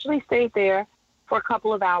precinct, potentially stayed there for a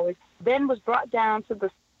couple of hours, then was brought down to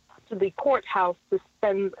the courthouse to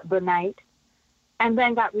spend the night, and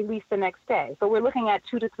then got released the next day. So we're looking at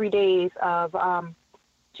 2 to 3 days of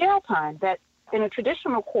jail time that in a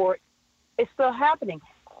traditional court is still happening.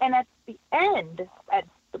 And at the end, at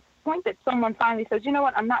the point that someone finally says, "You know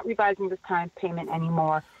what, I'm not revising this time payment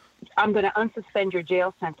anymore. I'm going to unsuspend your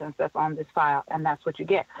jail sentence that's on this file," and that's what you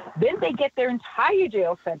get. Then they get their entire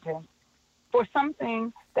jail sentence for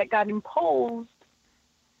something that got imposed,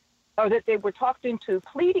 or that they were talked into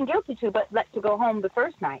pleading guilty to, but let to go home the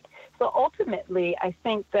first night. So ultimately, I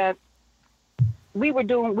think that we've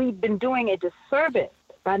been doing a disservice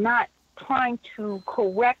by not trying to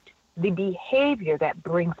correct the behavior that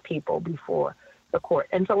brings people before the court.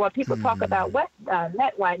 And so while people talk about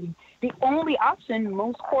net widening, the only option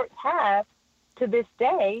most courts have to this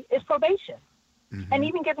day is probation. And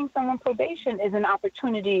even giving someone probation is an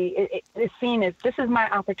opportunity. It is seen as, this is my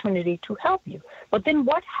opportunity to help you. But then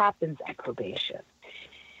what happens at probation?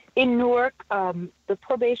 In Newark, the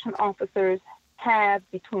probation officers have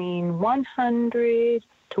between 100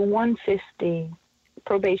 to 150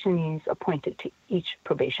 probationees appointed to each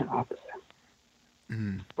probation officer.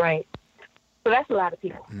 Right? So that's a lot of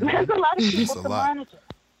people. That's a lot of people to monitor.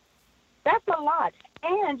 That's a lot.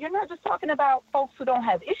 And you're not just talking about folks who don't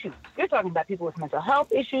have issues. You're talking about people with mental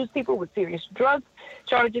health issues, people with serious drug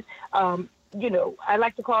charges. I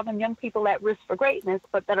like to call them young people at risk for greatness,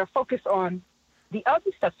 but that are focused on the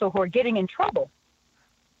other stuff, so who are getting in trouble.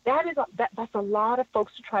 That's a lot of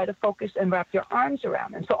folks to try to focus and wrap your arms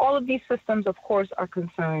around. And so all of these systems, of course, are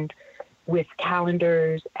concerned with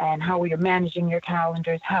calendars and how you're managing your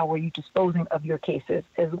calendars, how are you disposing of your cases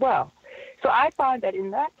as well. So I find that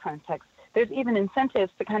in that context, there's even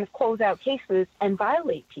incentives to kind of close out cases and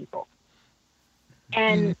violate people.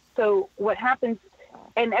 And so what happens,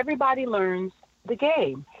 and everybody learns the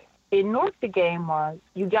game. In North, the game was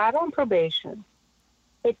you got on probation.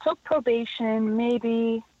 It took probation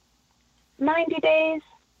maybe 90 days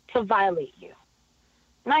to violate you.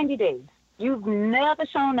 90 days. You've never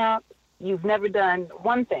shown up. You've never done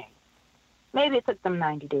one thing. Maybe it took them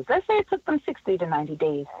 90 days. Let's say it took them 60 to 90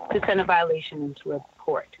 days to send a violation into a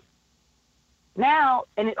court. Now,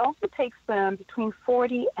 and it also takes them between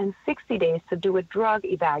 40 and 60 days to do a drug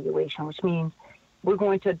evaluation, which means we're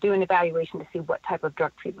going to do an evaluation to see what type of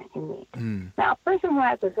drug treatment you need. Now, a person who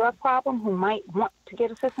has a drug problem who might want to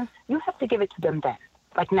get assistance, you have to give it to them then,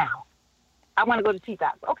 like now. I want to go to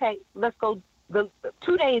T-Docs. Okay, let's go. The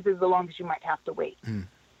 2 days is the longest you might have to wait.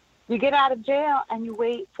 You get out of jail and you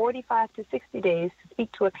wait 45 to 60 days to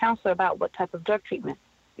speak to a counselor about what type of drug treatment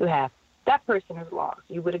you have. That person is lost.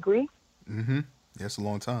 You would agree? That's a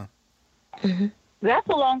long time. That's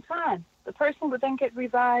a long time. The person would then get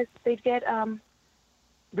revised. They'd get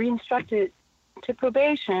reinstructed to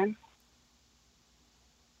probation,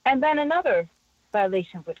 and then another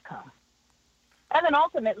violation would come. And then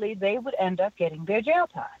ultimately, they would end up getting their jail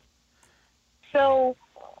time. So,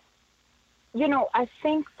 you know, I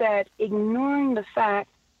think that ignoring the fact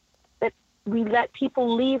that we let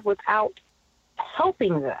people leave without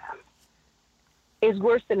helping them is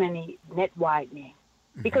worse than any net widening.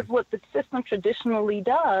 Because what the system traditionally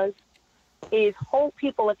does is hold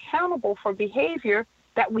people accountable for behavior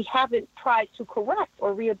that we haven't tried to correct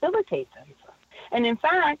or rehabilitate them from. And in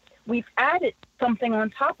fact, we've added something on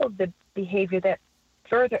top of the behavior that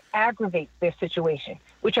further aggravates their situation,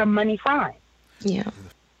 which are money fines. Yeah.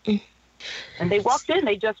 And they walked in,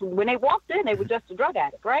 when they walked in, they were just a drug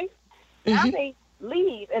addict, right? Now they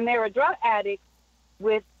leave and they're a drug addict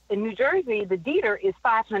with, in New Jersey, the deeder is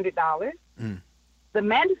 $500. The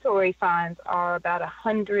mandatory fines are about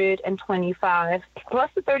 $125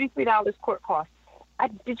 plus the $33 court costs.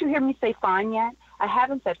 Did you hear me say fine yet? I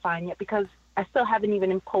haven't said fine yet because I still haven't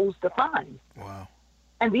even imposed the fine. Wow.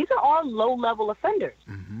 And these are all low-level offenders.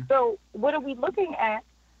 So what are we looking at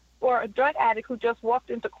for a drug addict who just walked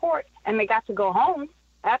into court and they got to go home?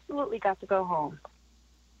 Absolutely got to go home.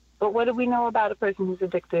 But what do we know about a person who's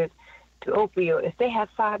addicted to opioid? If they have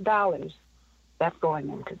 $5, that's going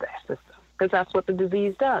into their system because that's what the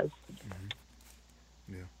disease does.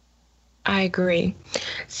 I agree.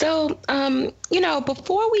 So, you know,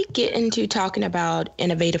 before we get into talking about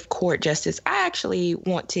innovative court justice, I actually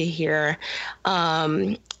want to hear, I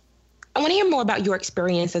want to hear more about your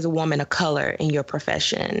experience as a woman of color in your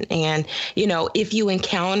profession. And, you know, if you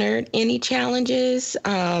encountered any challenges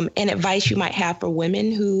and advice you might have for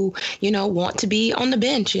women who, you know, want to be on the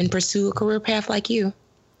bench and pursue a career path like you.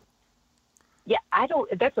 Yeah,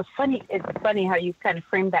 it's funny how you kind of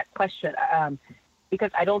framed that question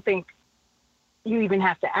because I don't think you even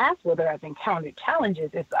have to ask whether I've encountered challenges.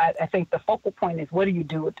 I think the focal point is what do you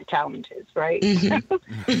do with the challenges, right? Because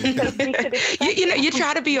we should you know, you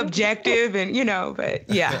try to be objective and, you know, but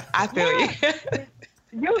yeah, I feel you.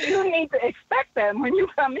 You need to expect them when you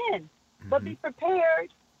come in, but be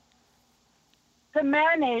prepared to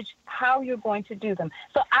manage how you're going to do them.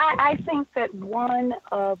 So I think that one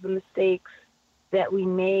of the mistakes that we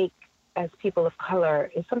make as people of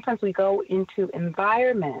color is sometimes we go into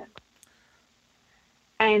environments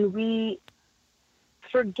and we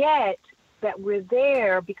forget that we're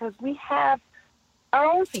there because we have our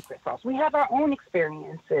own secret sauce. We have our own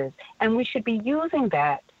experiences, and we should be using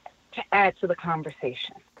that to add to the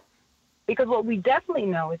conversation. Because what we definitely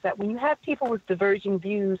know is that when you have people with diverging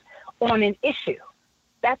views on an issue,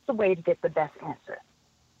 that's the way to get the best answer.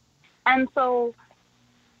 And so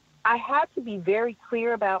I had to be very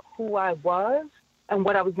clear about who I was and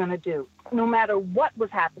what I was going to do, no matter what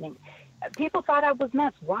was happening. People thought I was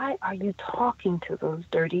nuts. Why are you talking to those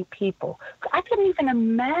dirty people? I couldn't even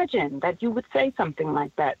imagine that you would say something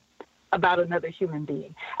like that about another human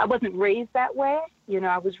being. I wasn't raised that way. You know,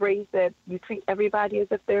 I was raised that you treat everybody as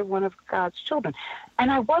if they're one of God's children.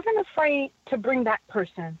 And I wasn't afraid to bring that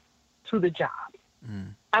person to the job.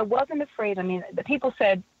 I wasn't afraid. I mean, the people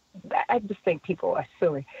said, I just think people are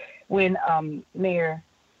silly. When Senator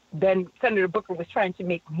Booker was trying to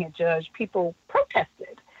make me a judge, people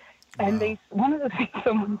protested. And one of the things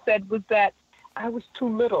someone said was that I was too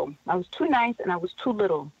little. I was too nice and I was too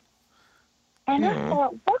little. And I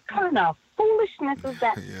thought, what kind of foolishness does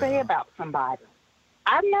that say about somebody?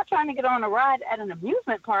 I'm not trying to get on a ride at an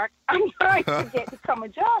amusement park. I'm trying to become a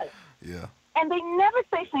judge. Yeah. And they never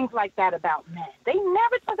say things like that about men. They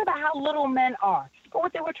never talk about how little men are. But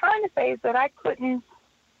what they were trying to say is that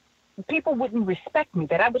people wouldn't respect me,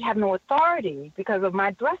 that I would have no authority because of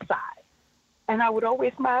my dress size. And I would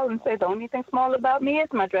always smile and say, the only thing small about me is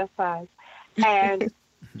my dress size. And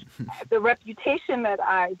the reputation that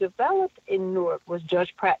I developed in Newark was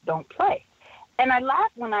Judge Pratt don't play. And I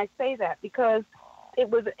laugh when I say that because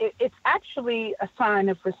it's actually a sign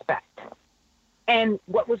of respect. And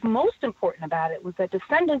what was most important about it was that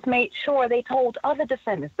defendants made sure they told other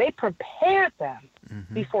defendants, they prepared them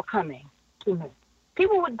before coming to me.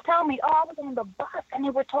 People would tell me, oh, I was on the bus and they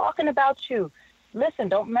were talking about you. Listen,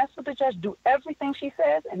 don't mess with the judge. Do everything she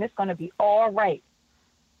says, and it's going to be all right.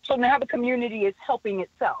 So now the community is helping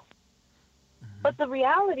itself. But the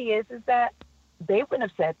reality is that they wouldn't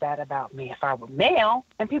have said that about me if I were male,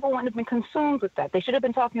 and people wouldn't have been consumed with that. They should have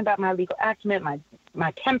been talking about my legal acumen,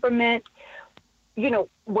 my temperament,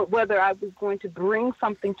 whether I was going to bring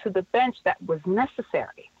something to the bench that was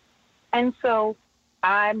necessary. And so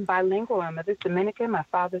I'm bilingual. My mother's Dominican. My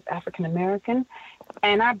father's African-American.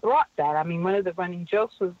 And I brought that. I mean, one of the running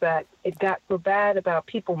jokes was that it got so bad about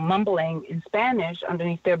people mumbling in Spanish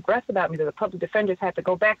underneath their breath about me that the public defenders had to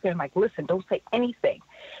go back there and like, listen, don't say anything.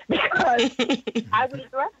 Because I would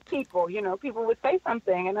address people, people would say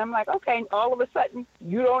something. And I'm like, okay, all of a sudden,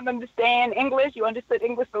 you don't understand English. You understood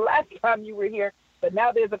English the last time you were here, but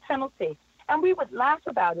now there's a penalty. And we would laugh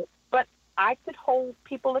about it. But I could hold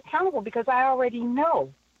people accountable because I already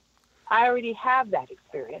know. I already have that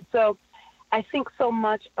experience. So I think so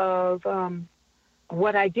much of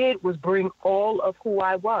what I did was bring all of who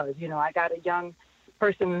I was. I got a young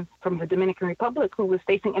person from the Dominican Republic who was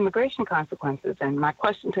facing immigration consequences. And my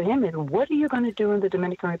question to him is, what are you going to do in the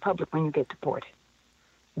Dominican Republic when you get deported?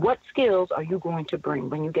 What skills are you going to bring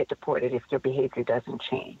when you get deported if your behavior doesn't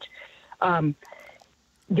change?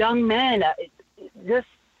 Young men, just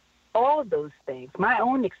all of those things, my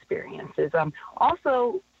own experiences.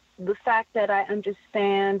 Also, the fact that I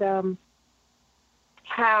understand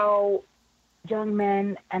how young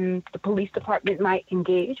men and the police department might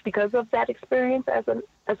engage because of that experience as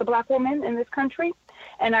a Black woman in this country.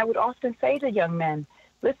 And I would often say to young men,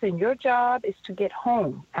 listen, your job is to get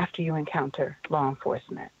home after you encounter law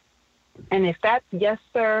enforcement. And if that's yes,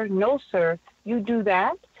 sir, no, sir, you do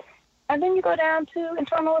that. And then you go down to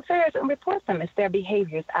internal affairs and report them if their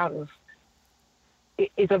behavior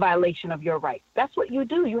is a violation of your rights. That's what you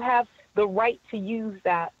do. You have the right to use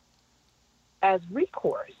that as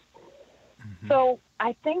recourse. So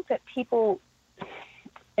I think that people,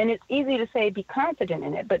 and it's easy to say be confident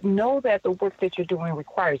in it, but know that the work that you're doing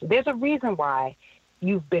requires it. There's a reason why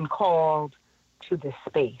you've been called to this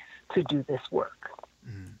space to do this work.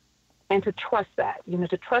 And to trust that,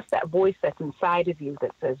 to trust that voice that's inside of you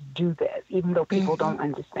that says, do this, even though people don't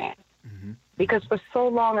understand. Because for so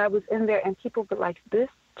long I was in there and people were like, this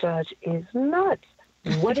judge is nuts.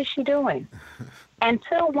 What is she doing?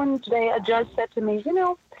 Until one day a judge said to me,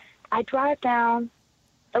 I drive down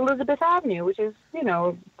Elizabeth Avenue, which is,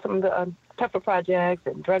 some of the tougher projects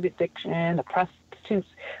and drug addiction, the prostitutes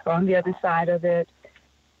are on the other side of it.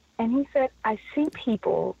 And he said, I see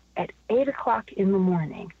people at 8 o'clock in the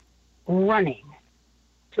morning running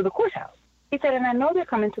to the courthouse. He said, and I know they're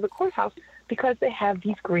coming to the courthouse because they have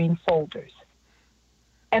these green folders.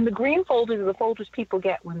 And the green folders are the folders people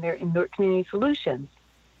get when they're in Newark Community Solutions.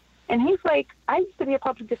 And he's like, I used to be a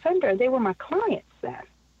public defender, and they were my clients then.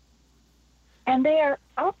 And they're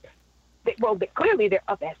up, clearly they're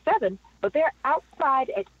up at 7, but they're outside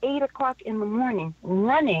at 8 o'clock in the morning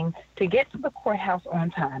running to get to the courthouse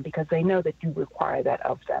on time because they know that you require that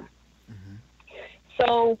of them.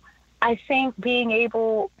 So I think being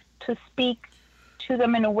able to speak to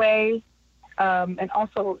them in a way, and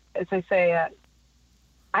also, as I say,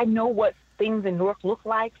 I know what things in Newark look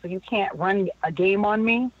like, so you can't run a game on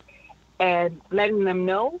me, and letting them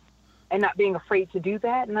know and not being afraid to do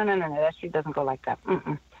that. No, that street doesn't go like that.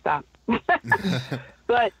 Stop.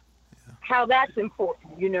 But how that's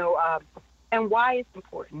important, and why it's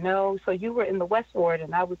important. No, so you were in the West Ward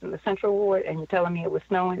and I was in the Central Ward, and you're telling me it was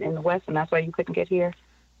snowing in the West and that's why you couldn't get here?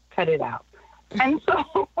 Cut it out. And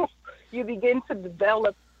so you begin to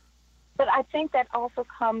develop. But I think that also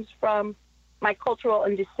comes from my cultural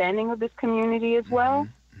understanding of this community as well.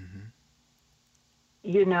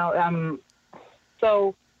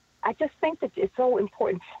 So I just think that it's so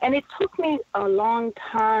important. And it took me a long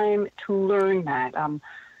time to learn that.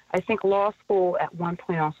 I think law school at one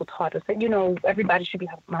point also taught us that, everybody should be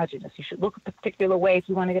homogenous. You should look a particular way if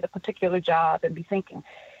you want to get a particular job and be thinking.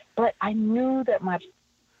 But I knew that my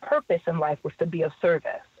purpose in life was to be of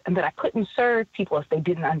service, and that I couldn't serve people if they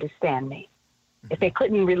didn't understand me, if they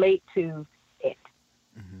couldn't relate to it,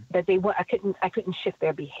 that I couldn't shift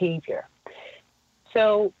their behavior.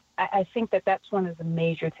 So I think that that's one of the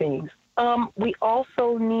major things. We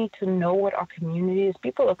also need to know what our community is,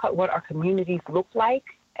 what our communities look like,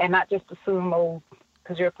 and not just assume, oh,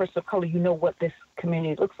 because you're a person of color, you know what this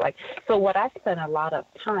community looks like. So what I spend a lot of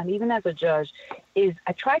time, even as a judge, is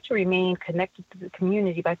I try to remain connected to the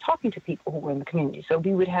community by talking to people who were in the community. So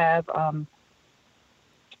we would have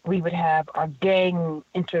our gang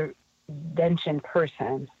intervention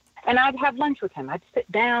person, and I'd have lunch with him. I'd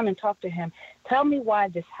sit down and talk to him. Tell me why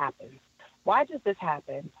this happens. Why does this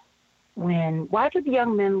happen? Why do the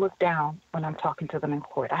young men look down when I'm talking to them in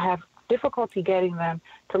court? I have difficulty getting them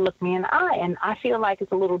to look me in the eye, and I feel like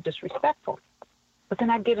it's a little disrespectful. But then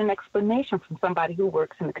I get an explanation from somebody who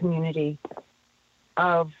works in the community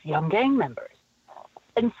of young gang members.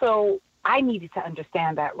 And so I needed to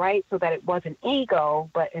understand that, right? So that it wasn't ego,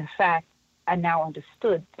 but in fact, I now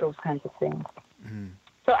understood those kinds of things. Mm-hmm.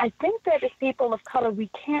 So I think that as people of color, we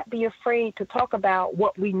can't be afraid to talk about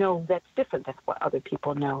what we know that's different than what other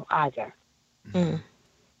people know either. Mm-hmm.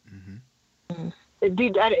 Mm-hmm.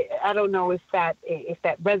 I don't know if that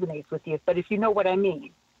resonates with you, but if you know what I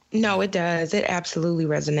mean. No, it does. It absolutely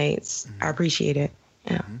resonates. Mm-hmm. I appreciate it.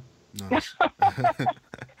 Yeah. Mm-hmm. Nice.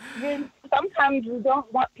 Sometimes you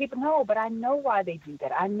don't want people to know, but I know why they do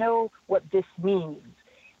that. I know what this means.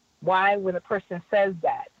 Why, when a person says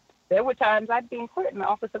that. There were times I'd be in court and the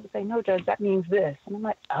officer would say, no, Judge, that means this. And I'm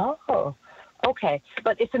like, oh, okay.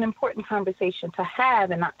 But it's an important conversation to have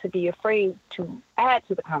and not to be afraid to add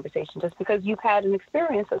to the conversation just because you've had an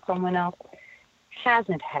experience that someone else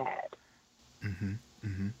hasn't had. Mm-hmm.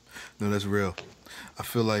 Mm-hmm. No, that's real. I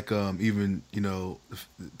feel like even,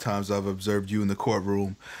 times I've observed you in the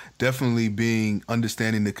courtroom, definitely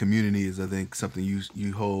understanding the community is, I think, something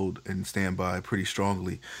you hold and stand by pretty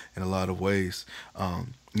strongly in a lot of ways.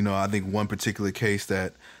 I think one particular case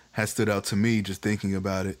that has stood out to me just thinking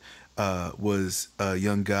about it was a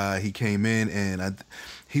young guy. He came in and I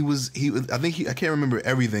can't remember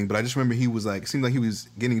everything, but I just remember it seemed like he was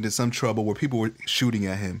getting into some trouble where people were shooting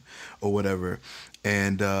at him or whatever.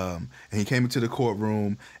 And he came into the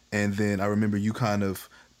courtroom, and then I remember you kind of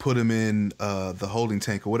put him in the holding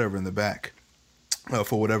tank or whatever in the back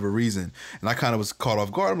for whatever reason. And I kind of was caught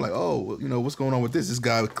off guard. I'm like, oh, what's going on with this? This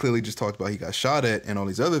guy clearly just talked about he got shot at and all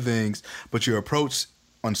these other things, but your approach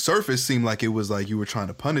on surface seemed like it was like you were trying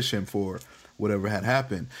to punish him for whatever had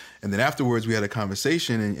happened. And then afterwards we had a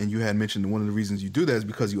conversation, and you had mentioned one of the reasons you do that is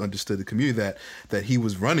because you understood the community, that he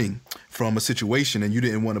was running from a situation and you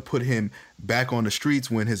didn't want to put him back on the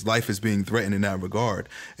streets when his life is being threatened in that regard.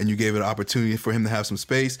 And you gave it an opportunity for him to have some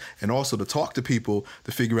space and also to talk to people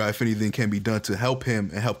to figure out if anything can be done to help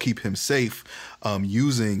him and help keep him safe,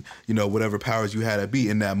 using, whatever powers you had to be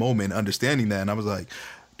in that moment and understanding that. And I was like,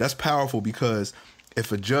 that's powerful, because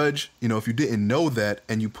if a judge, if you didn't know that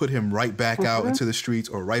and you put him right back out into the streets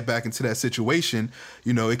or right back into that situation,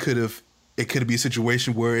 it could be a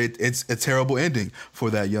situation where it's a terrible ending for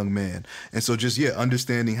that young man. And so just,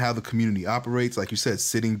 understanding how the community operates, like you said,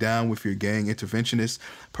 sitting down with your gang interventionist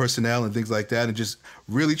personnel and things like that, and just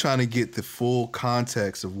really trying to get the full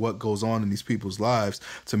context of what goes on in these people's lives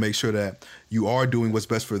to make sure that you are doing what's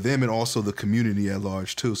best for them and also the community at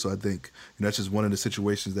large too. So I think that's just one of the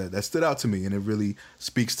situations that stood out to me, and it really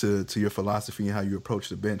speaks to your philosophy and how you approach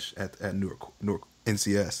the bench at Newark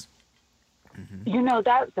NCS. Mm-hmm.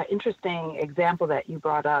 That's an interesting example that you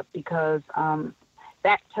brought up, because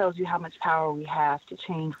that tells you how much power we have to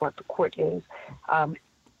change what the court is.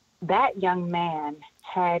 That young man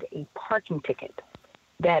had a parking ticket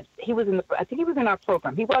that I think he was in our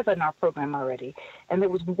program. He was in our program already. And there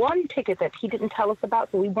was one ticket that he didn't tell us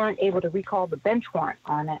about, so we weren't able to recall the bench warrant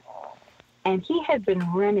on it. And he had been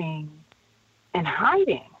running and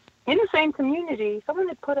hiding in the same community. Someone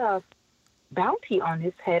had put a bounty on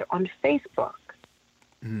his head on Facebook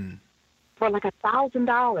for like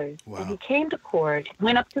 $1,000. Wow. And he came to court,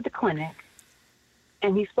 went up to the clinic,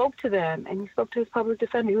 and he spoke to them, and he spoke to his public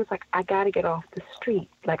defender. He was like, I got to get off the street.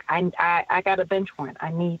 Like, I got a bench warrant.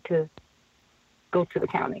 I need to go to the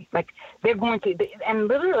county. Like, they're going to, and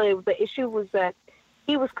literally the issue was that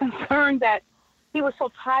he was concerned that he was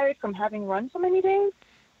so tired from having run so many days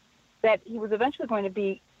that he was eventually going to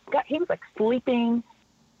he was like sleeping,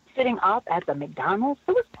 sitting up at the McDonald's.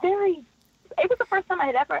 It was the first time I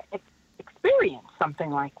had ever experienced something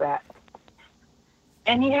like that.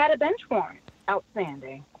 And he had a bench warrant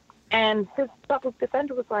outstanding. And his public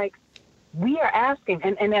defender was like, we are asking,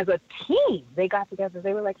 and as a team, they got together.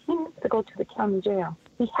 They were like, he needs to go to the county jail.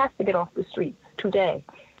 He has to get off the streets today.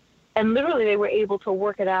 And literally they were able to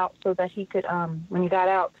work it out so that he could, when he got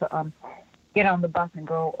out, to get on the bus and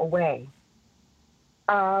go away.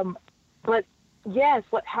 But yes,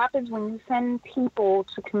 what happens when you send people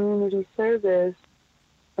to community service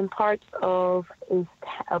in parts of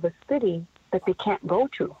a city that they can't go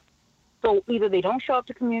to. So either they don't show up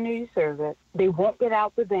to community service, they won't get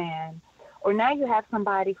out the van, or now you have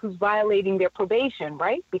somebody who's violating their probation,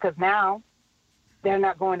 right? Because now they're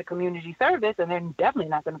not going to community service, and they're definitely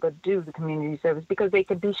not going to go do the community service because they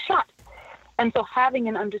could be shot. And so having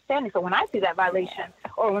an understanding. So when I see that violation,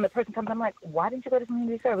 or when the person comes, I'm like, why didn't you go to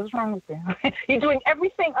community service? What's wrong with you? You're doing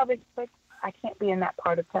everything of it. Like, I can't be in that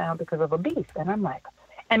part of town because of a beef. And I'm like,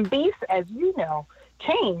 and beefs, as you know,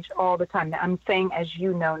 change all the time. Now, I'm saying as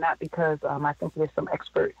you know, not because I think there's some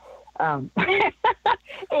expert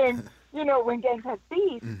in, you know, when gangs have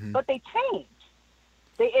beef, but they change.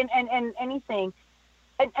 And anything.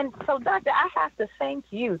 And so, Doctor, I have to thank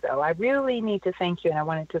you, though. I really need to thank you, and I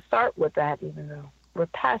wanted to start with that, even though we're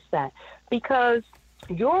past that, because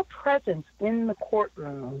your presence in the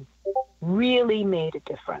courtroom really made a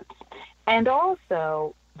difference. And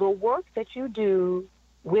also, the work that you do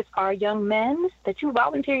with our young men, that you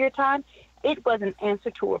volunteer your time, it was an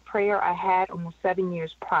answer to a prayer I had almost 7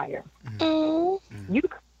 years prior. No,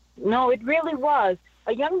 it really was.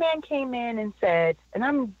 A young man came in and said, and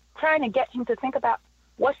I'm trying to get him to think about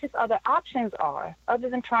what his other options are other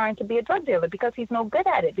than trying to be a drug dealer, because he's no good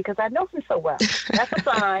at it, because I know him so well. That's a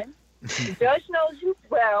sign. The judge knows you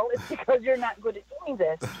well. It's because you're not good at doing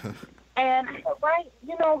this. And, right,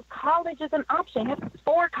 you know, college is an option. You have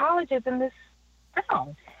 4 colleges in this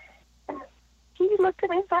town. And he looked at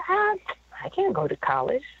me and said, I can't go to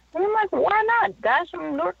college. And I'm like, why not? Guys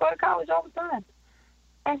from Newark go to college all the time.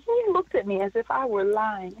 And he looked at me as if I were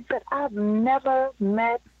lying. He said, I've never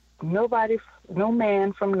met no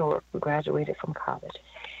man from Newark who graduated from college.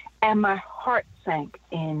 And my heart sank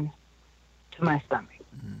into my stomach.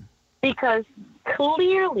 Because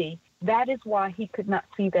clearly that is why he could not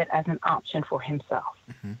see that as an option for himself.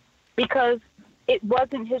 Because it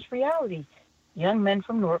wasn't his reality. Young men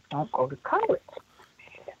from Newark don't go to college.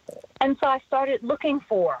 And so I started looking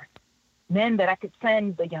for men that I could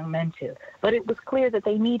send the young men to. But it was clear that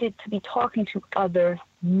they needed to be talking to other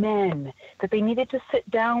men, that they needed to sit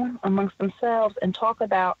down amongst themselves and talk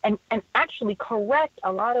about and actually correct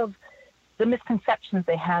a lot of the misconceptions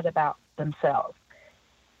they had about themselves.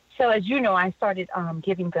 So as you know, I started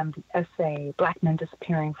giving them the essay, Black Men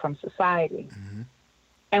Disappearing from Society.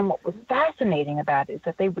 And what was fascinating about it is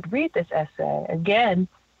that they would read this essay, again,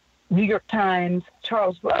 New York Times,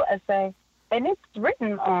 Charles Rowe essay, and it's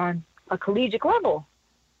written on a collegiate level.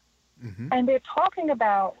 And they're talking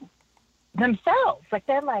about themselves. Like,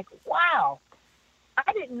 they're like, wow,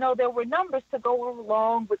 I didn't know there were numbers to go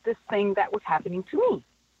along with this thing that was happening to me.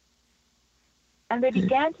 And they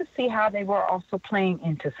began to see how they were also playing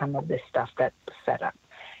into some of this stuff that's set up.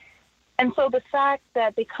 And so the fact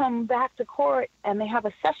that they come back to court and they have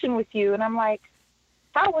a session with you, and I'm like,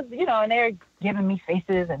 how was, you know, and they're giving me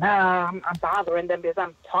faces, and I'm bothering them because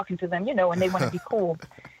I'm talking to them, you know, and they want to be cool.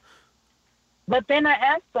 But then I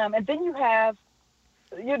ask them, and then you have,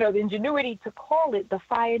 you know, the ingenuity to call it the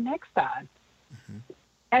fire next time.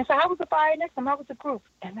 And so how was the fire next time? How was the group?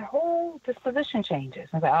 And their whole disposition changes.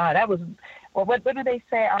 I was like, that was, well, what do they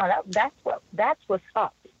say? That's what's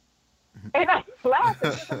up. And I laughed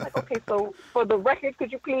at this. I'm like, okay, so for the record,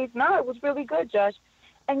 could you please? No, it was really good, Judge.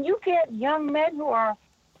 And you get young men who are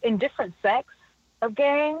in different sects of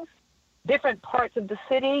gangs, different parts of the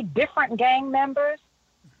city, different gang members,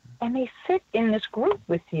 and they sit in this group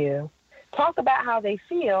with you, talk about how they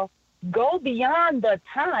feel, go beyond the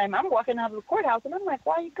time. I'm walking out of the courthouse, and I'm like,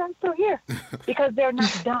 why are you guys still here? Because they're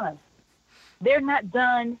not done. They're not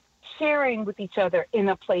done sharing with each other in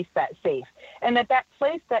a place that's safe. And that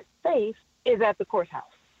place that's safe is at the courthouse.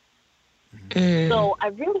 So I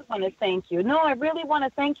really want to thank you. No, I really want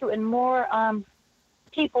to thank you. And more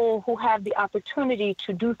people who have the opportunity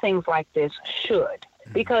to do things like this should.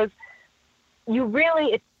 Because you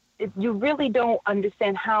really don't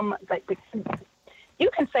understand how much, like, you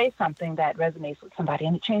can say something that resonates with somebody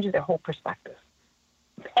and it changes their whole perspective.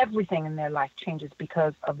 Everything in their life changes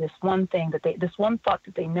because of this one thing this one thought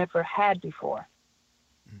that they never had before.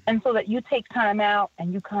 And so that you take time out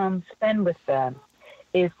and you come spend with them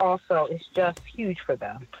it's just huge for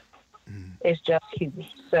them. It's just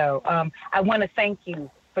huge. So I want to thank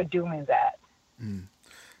you for doing that.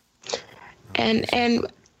 And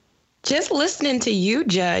just listening to you,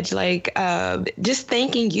 Judge, like just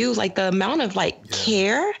thanking you, like the amount of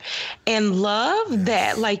care and love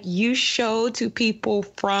that like you show to people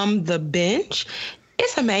from the bench,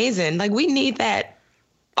 it's amazing. Like we need that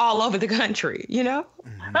all over the country, you know?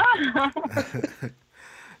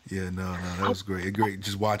 Yeah, no, that was great. Great.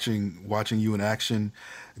 Just watching you in action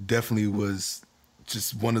definitely was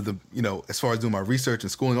just one of the, as far as doing my research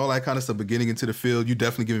and schooling, all that kind of stuff, but getting into the field, you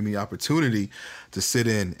definitely giving me the opportunity to sit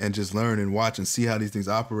in and just learn and watch and see how these things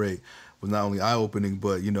operate was not only eye-opening,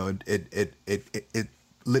 but, it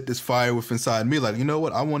lit this fire within inside me. Like, you know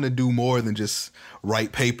what? I want to do more than just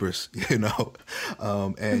write papers, and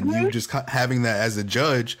you just having that as a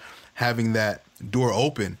judge, having that door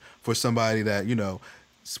open for somebody that,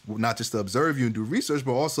 not just to observe you and do research,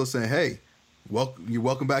 but also saying, hey, you're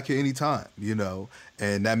welcome back here anytime,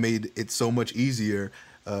 and that made it so much easier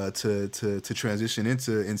to transition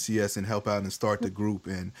into NCS and help out and start the group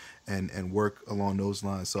and work along those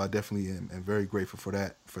lines. So I definitely am very grateful for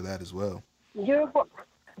that as well.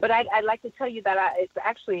 But I'd like to tell you that it's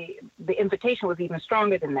actually, the invitation was even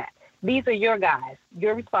stronger than that. These are your guys.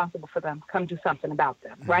 You're responsible for them. Come do something about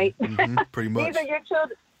them, right? Pretty much. These are your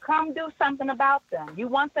children. Come do something about them. You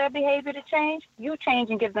want their behavior to change? You change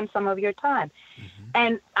and give them some of your time.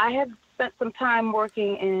 And I have spent some time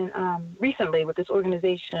working in recently with this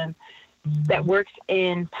organization that works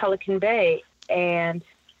in Pelican Bay. And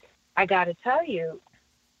I got to tell you,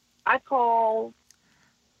 I call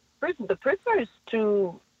the prisoners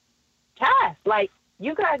to task. Like,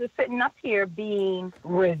 you guys are sitting up here being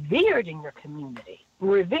revered in your community.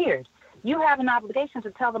 Revered. You have an obligation to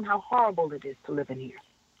tell them how horrible it is to live in here.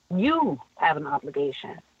 You have an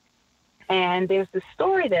obligation. And there's this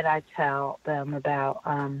story that I tell them about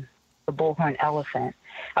the bullhorn elephant.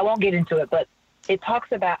 I won't get into it, but it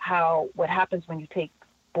talks about what happens when you take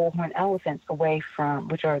bullhorn elephants away from,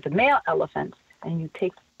 which are the male elephants, and you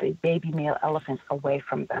take the baby male elephants away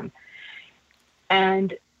from them.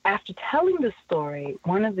 And after telling the story,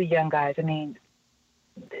 one of the young guys,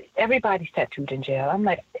 everybody's tattooed in jail. I'm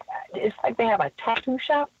like, it's like they have a tattoo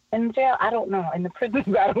shop in jail. I don't know. In the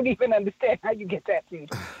prisons, I don't even understand how you get tattooed.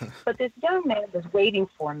 But this young man was waiting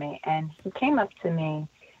for me, and he came up to me,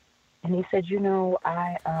 and he said,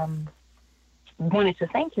 I wanted to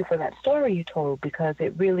thank you for that story you told, because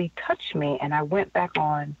it really touched me. And I went back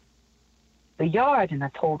on the yard, and I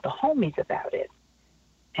told the homies about it.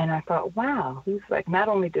 And I thought, wow. He's like, not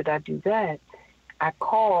only did I do that, I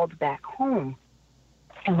called back home.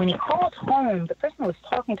 And when he called home, the person who was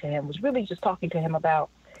talking to him was really just talking to him about,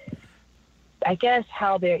 I guess,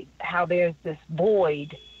 how there's this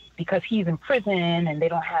void because he's in prison and they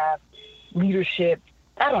don't have leadership.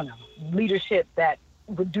 I don't know, leadership that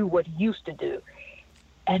would do what he used to do.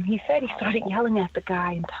 And he said he started yelling at the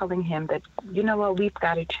guy and telling him that, you know what, we've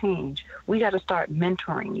got to change. We got to start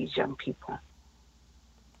mentoring these young people.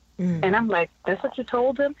 And I'm like, that's what you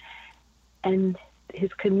told him? And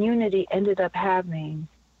his community ended up having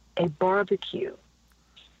a barbecue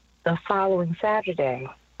the following Saturday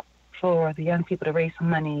for the young people to raise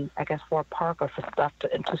some money, I guess, for a park or for stuff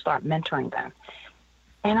to start mentoring them.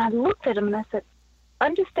 And I looked at him and I said,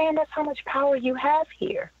 understand that's how much power you have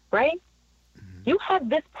here, right? You have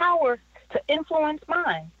this power to influence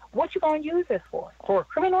mine. What you going to use this for? For a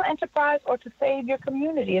criminal enterprise or to save your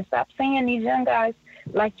community and stop seeing these young guys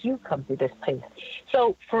like you come through this place?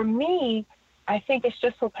 So for me, I think it's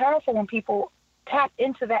just so powerful when people tap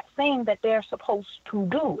into that thing that they're supposed to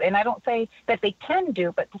do. And I don't say that they can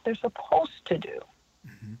do, but that they're supposed to do.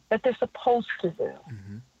 That they're supposed to do.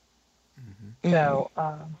 So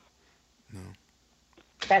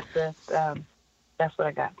that's what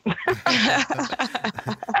I got.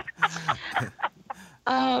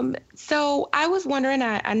 So I was wondering,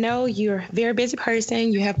 I know you're a very busy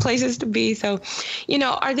person, you have places to be. So,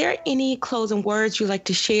 are there any closing words you'd like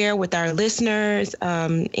to share with our listeners?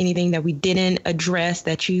 Anything that we didn't address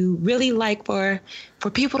that you really like for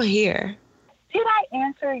people to hear? Did I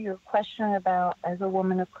answer your question about as a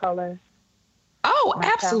woman of color? Oh,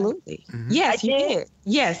 absolutely. Yes, you did.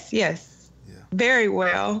 Yes. Yeah. Very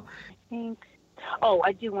well.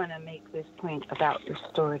 I do want to make this point about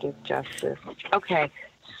restorative justice. Okay,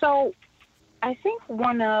 so I think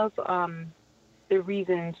one of the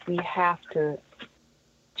reasons we have to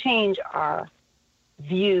change our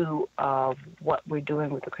view of what we're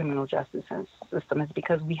doing with the criminal justice system is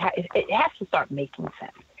because it has to start making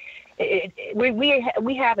sense.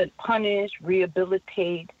 We haven't punished,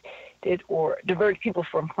 rehabilitated, or diverted people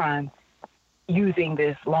from crime using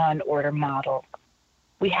this law and order model.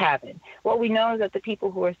 We haven't. What we know is that the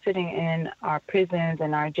people who are sitting in our prisons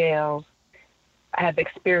and our jails have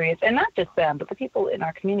experienced, and not just them, but the people in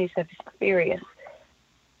our communities have experienced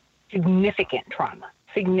significant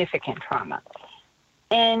trauma.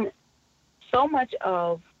 And so much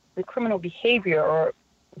of the criminal behavior or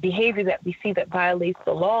behavior that we see that violates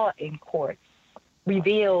the law in courts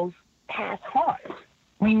reveals past harms.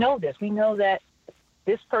 We know this. We know that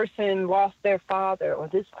this person lost their father, or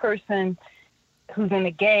this person who's in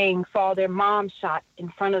a gang saw their mom shot in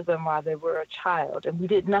front of them while they were a child, and we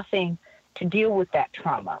did nothing to deal with that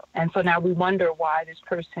trauma. And so now we wonder why this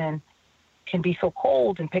person can be so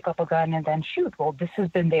cold and pick up a gun and then shoot. Well, this has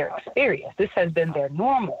been their experience. This has been their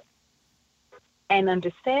normal. And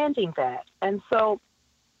understanding that. And so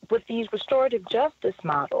with these restorative justice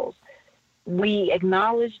models, we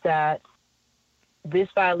acknowledge that this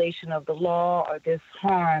violation of the law or this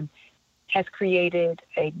harm has created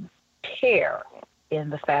a tear in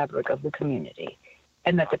the fabric of the community,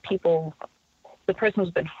 and that the person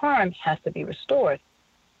who's been harmed has to be restored.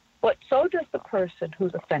 But so does the person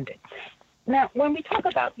who's offended. Now, when we talk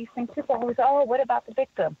about these things, people always say, oh, what about the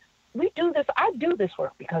victim? I do this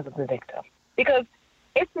work because of the victim. Because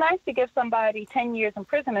it's nice to give somebody 10 years in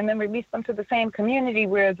prison and then release them to the same community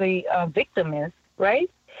where the victim is, right?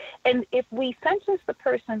 And if we sentence the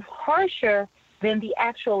person harsher than the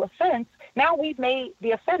actual offense, now we've made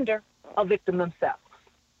the offender a victim themselves.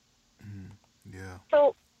 Yeah.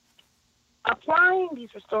 So applying these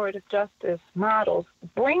restorative justice models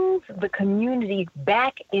brings the community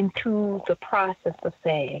back into the process of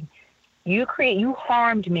saying, you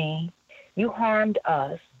harmed me, you harmed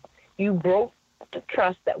us, you broke the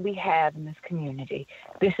trust that we have in this community.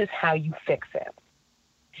 This is how you fix it.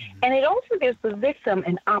 And it also gives the victim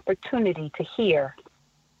an opportunity to hear,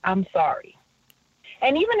 I'm sorry.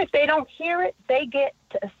 And even if they don't hear it, they get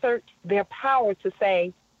to assert their power to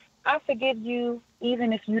say, I forgive you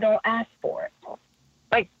even if you don't ask for it.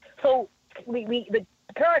 So the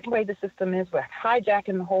current way the system is, we're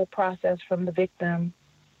hijacking the whole process from the victim.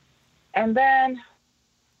 And then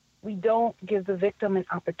we don't give the victim an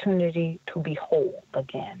opportunity to be whole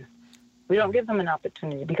again. We don't give them an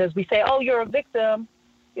opportunity because we say, oh, you're a victim.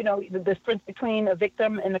 You know, the difference between a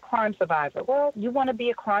victim and a crime survivor. Well, you want to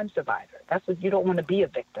be a crime survivor. That's what you don't want to be a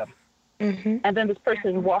victim. Mm-hmm. And then this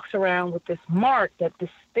person walks around with this mark that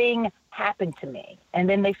this thing happened to me. And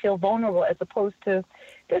then they feel vulnerable as opposed to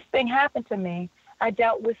this thing happened to me. I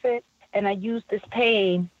dealt with it and I used this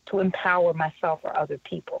pain to empower myself or other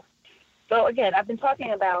people. So again, I've been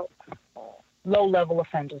talking about low-level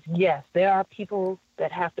offenders. Yes, there are people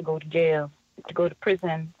that have to go to jail, to go to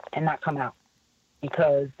prison and not come out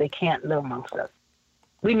because they can't live amongst us.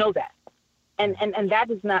 We know that. And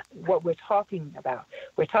that is not what we're talking about.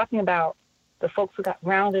 We're talking about the folks who got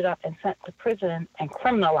rounded up and sent to prison and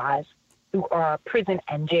criminalized through our prison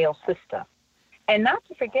and jail system. And not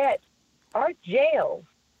to forget, our jails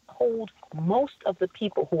hold most of the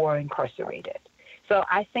people who are incarcerated. So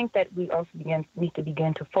I think that we also need to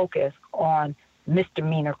begin to focus on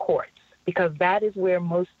misdemeanor courts because that is where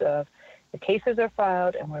most of the cases are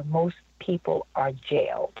filed and where most people are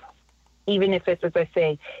jailed. Even if it's, as I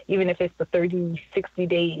say, even if it's the 30, 60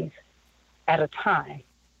 days at a time,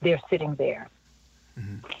 they're sitting there.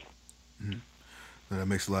 Mm-hmm. Mm-hmm. No, that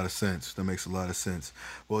makes a lot of sense.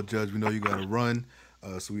 Well, Judge, we know you got to run,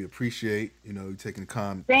 so we appreciate, you taking the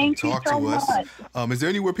time to talk to us. Is there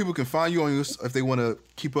anywhere people can find you on if they want to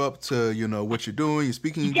keep up to, what you're doing, your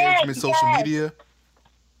speaking engagement, social media?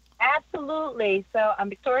 Absolutely. So I'm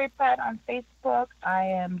Victoria Pratt on Facebook. I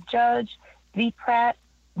am Judge V. Pratt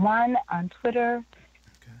 1 on Twitter,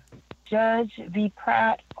 okay. Judge V.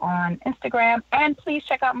 Pratt on Instagram, and please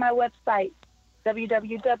check out my website,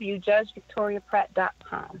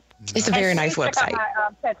 www.judgevictoriapratt.com. It's a very nice website. Check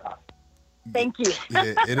out my TED Talk. Thank you.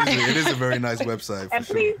 Yeah, it is a very nice website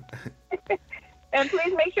for sure. And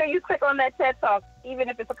please make sure you click on that TED Talk, even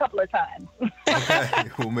if it's a couple of times.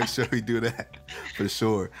 Okay, we'll make sure we do that for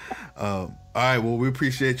sure. All right, well, we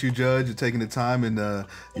appreciate you, Judge, for taking the time and,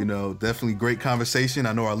 definitely great conversation.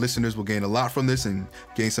 I know our listeners will gain a lot from this and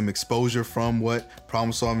gain some exposure from what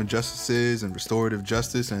problem-solving justice is and restorative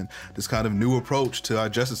justice and this kind of new approach to our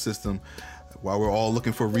justice system while we're all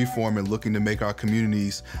looking for reform and looking to make our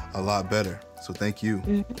communities a lot better. So thank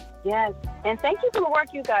you. Yes, and thank you for the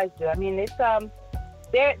work you guys do. I mean, it's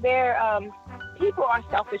people are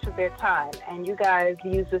selfish with their time, and you guys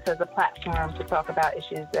use this as a platform to talk about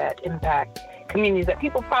issues that impact communities that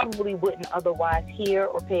people probably wouldn't otherwise hear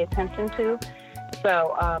or pay attention to.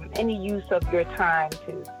 So any use of your time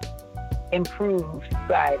to improve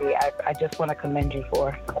society, I just want to commend you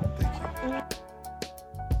for. Thank you.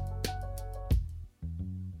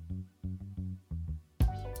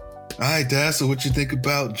 All right, Dad, so what you think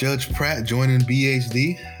about Judge Pratt joining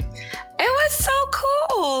BHD? It was so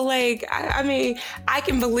cool. Like, I mean, I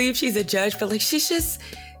can believe she's a judge, but like, she's just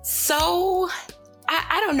so,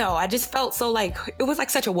 I don't know. I just felt so like, it was like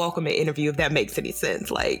such a welcoming interview, if that makes any sense.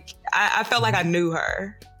 Like, I felt like I knew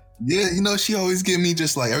her. Yeah, she always give me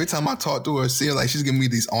just like, every time I talk to her, see her, like, she's giving me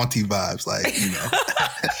these auntie vibes, like,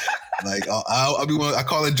 Like I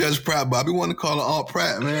call her Judge Pratt, but I be wanting to call her Aunt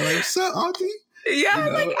Pratt, man. Like, what's up, Auntie? Yeah,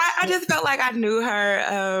 like I just felt like I knew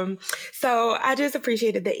her. So I just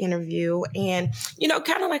appreciated the interview. And,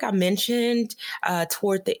 kind of like I mentioned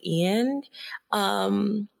toward the end,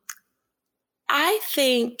 I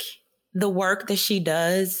think the work that she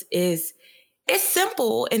does is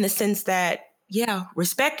simple in the sense that,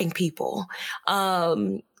 respecting people,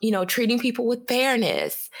 treating people with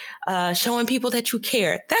fairness, showing people that you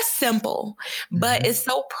care. That's simple, but it's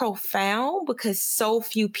so profound because so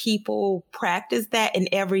few people practice that in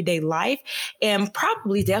everyday life and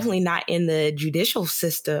probably definitely not in the judicial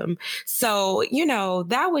system. So,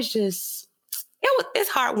 that was just, it's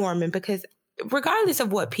heartwarming because regardless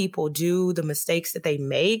of what people do, the mistakes that they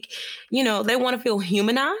make, they want to feel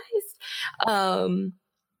humanized.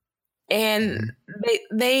 And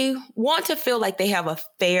they want to feel like they have a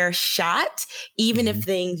fair shot, even if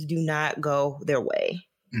things do not go their way.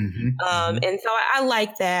 And so I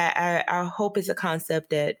like that. I hope it's a concept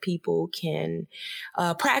that people can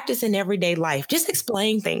practice in everyday life. Just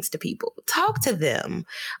explain things to people, talk to them,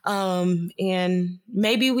 and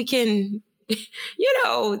maybe we can,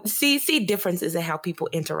 see differences in how people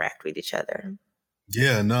interact with each other.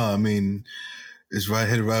 Yeah, no, I mean, it's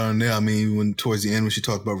hit it right on there. I mean, when towards the end, when she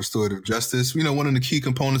talked about restorative justice, one of the key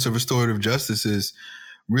components of restorative justice is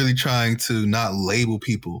really trying to not label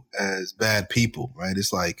people as bad people, right?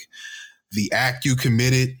 It's like the act you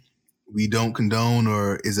committed, we don't condone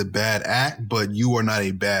or is a bad act, but you are not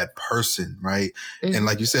a bad person, right? And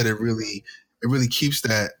like you said, it really keeps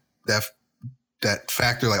that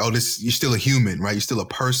factor, like, you're still a human, right? You're still a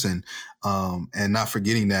person. And not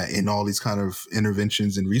forgetting that in all these kind of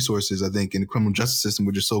interventions and resources. I think in the criminal justice system,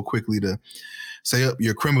 we're just so quickly to say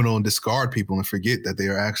you're a criminal and discard people and forget that they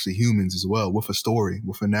are actually humans as well, with a story,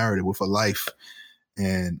 with a narrative, with a life.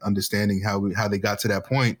 And understanding how they got to that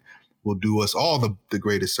point will do us all the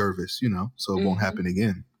greatest service, so it won't happen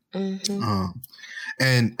again.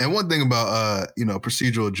 And one thing about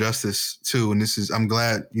procedural justice too, and I'm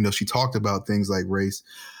glad she talked about things like race,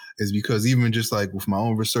 is because even just like with my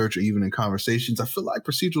own research or even in conversations, I feel like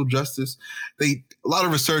procedural justice, a lot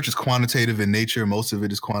of research is quantitative in nature. Most of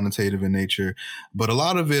it is quantitative in nature, but a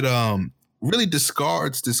lot of it really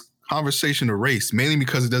discards this conversation of race, mainly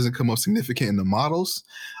because it doesn't come up significant in the models.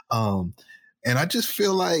 And I just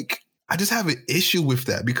feel like I just have an issue with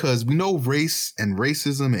that because we know race and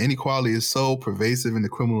racism and inequality is so pervasive in the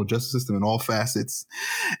criminal justice system in all facets.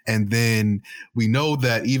 And then we know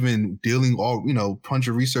that even bunch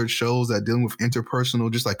of research shows that dealing with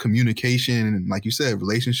interpersonal, just like communication and like you said,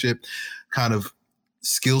 relationship kind of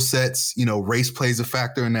skill sets, race plays a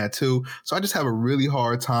factor in that too. So I just have a really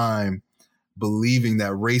hard time believing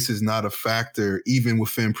that race is not a factor even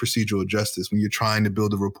within procedural justice when you're trying to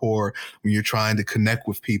build a rapport, when you're trying to connect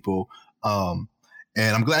with people. And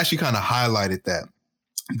I'm glad she kind of highlighted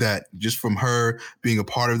that just from her being a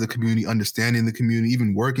part of the community, understanding the community,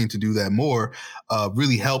 even working to do that more,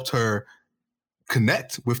 really helped her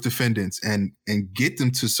connect with defendants and get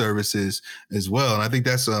them to services as well. And I think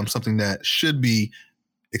that's something that should be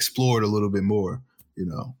explored a little bit more,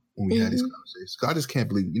 when we had these conversations. I just can't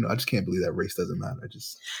believe, that race doesn't matter. I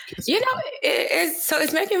just can't see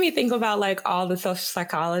it's making me think about like all the social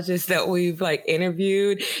psychologists that we've like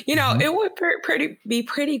interviewed. It would be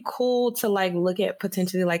pretty cool to like look at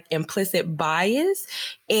potentially like implicit bias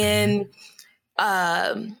and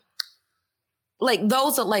like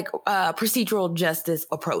those are like procedural justice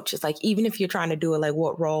approaches. Like even if you're trying to do it, like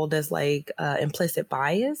what role does like implicit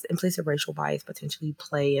racial bias potentially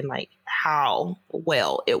play in like how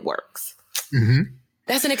well it works?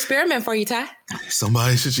 That's an experiment for you, Ty.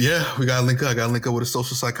 Somebody should, we gotta link up. I gotta link up with a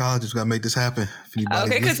social psychologist. We gotta make this happen.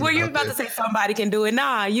 Okay, because were you about to say somebody can do it?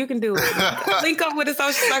 Nah, you can do it. Link up with a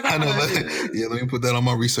social psychologist. Let me put that on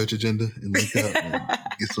my research agenda and link up.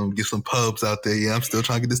 And get some pubs out there. Yeah, I'm still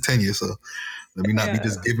trying to get this tenure, so let me not be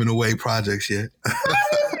just giving away projects yet.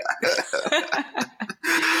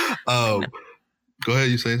 Go ahead,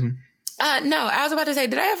 you say something. No, I was about to say,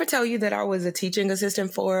 did I ever tell you that I was a teaching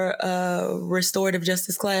assistant for a restorative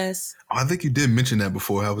justice class? I think you did mention that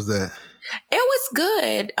before. How was that? It was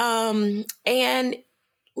good. And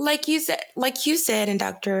like you said, and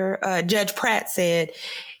Dr. Judge Pratt said,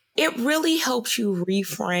 it really helps you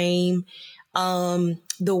reframe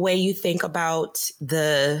the way you think about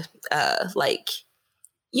the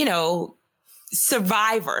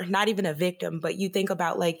survivor, not even a victim, but you think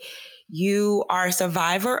about like you are a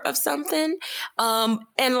survivor of something.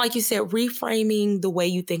 And like you said, reframing the way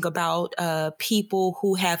you think about people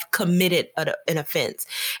who have committed an offense.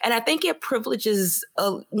 And I think it privileges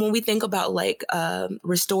when we think about like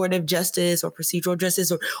restorative justice or procedural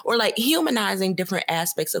justice or like humanizing different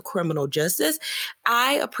aspects of criminal justice.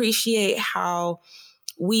 I appreciate how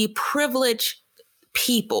we privilege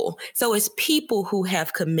people. So it's people who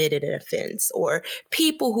have committed an offense or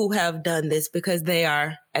people who have done this because they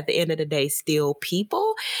are, at the end of the day, still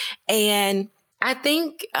people. And I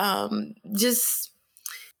think just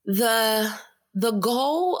the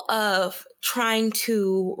goal of trying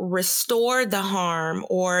to restore the harm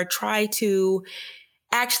or try to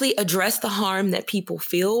actually address the harm that people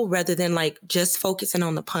feel rather than like just focusing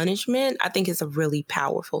on the punishment, I think is a really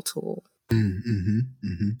powerful tool. Mm-hmm,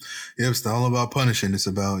 mm-hmm. Yeah, it's not all about punishing. It's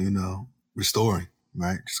about, restoring,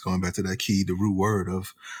 right? Just going back to that key, the root word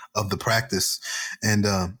of the practice. And,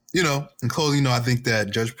 in closing, I think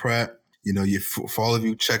that Judge Pratt, for all of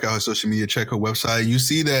you, check out her social media, check her website. You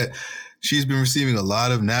see that she's been receiving a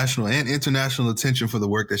lot of national and international attention for the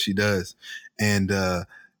work that she does. And,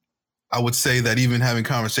 I would say that even having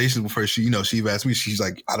conversations with her, she've asked me, she's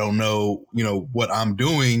like, I don't know, what I'm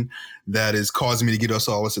doing that is causing me to get us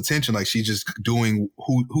all this attention. Like she's just doing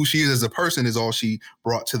who she is as a person is all she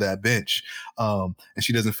brought to that bench. And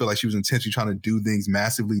she doesn't feel like she was intentionally trying to do things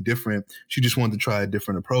massively different. She just wanted to try a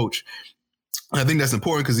different approach. And I think that's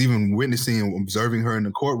important because even witnessing and observing her in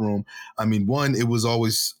the courtroom, I mean, one, it was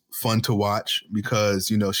always fun to watch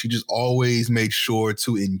because, she just always made sure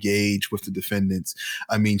to engage with the defendants.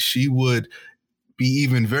 I mean, she would be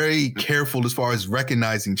even very careful as far as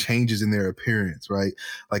recognizing changes in their appearance, right?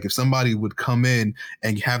 Like if somebody would come in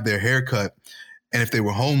and have their hair cut, and if they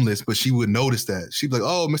were homeless, but she would notice that. She'd be like,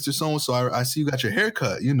 oh, Mr. So-and-so, I see you got your hair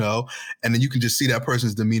cut, and then you can just see that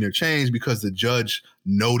person's demeanor change because the judge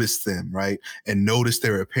noticed them, right? And noticed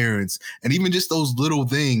their appearance. And even just those little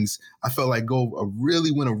things, I felt like went a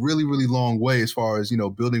really, really long way as far as,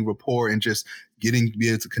 building rapport and just be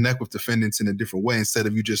able to connect with defendants in a different way instead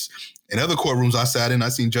of you just, in other courtrooms I sat in, I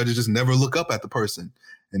seen judges just never look up at the person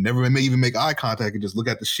and never even make eye contact and just look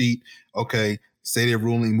at the sheet. Okay, say their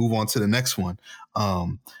ruling, move on to the next one.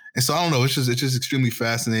 And so I don't know, it's just extremely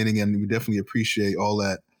fascinating, and we definitely appreciate all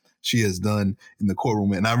that she has done in the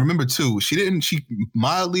courtroom. And I remember too, she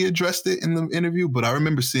mildly addressed it in the interview, but I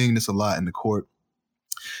remember seeing this a lot in the court,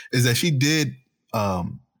 is that she did,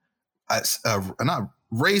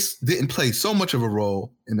 race didn't play so much of a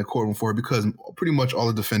role in the courtroom for her because pretty much all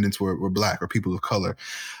the defendants were Black or people of color.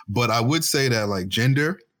 But I would say that like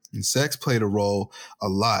gender and sex played a role a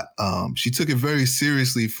lot. She took it very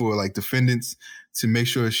seriously for like defendants to make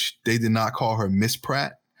sure they did not call her Miss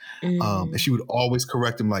Pratt. And she would always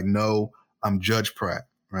correct them like, no, I'm Judge Pratt,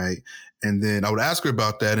 right? And then I would ask her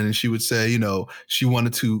about that, and then she would say, she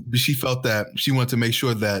felt that she wanted to make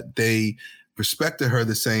sure that they respected her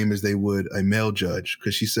the same as they would a male judge,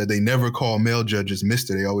 because she said they never call male judges Mr.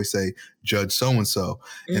 They always say Judge so-and-so.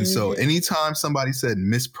 And so anytime somebody said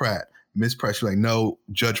Miss Pratt, she's like, no,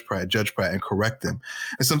 Judge Pratt, and correct them.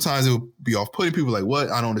 And sometimes it would be off-putting. People like, what?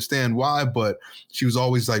 I don't understand why. But she was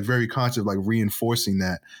always like very conscious of like reinforcing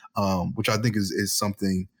that, which I think is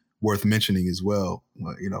something worth mentioning as well,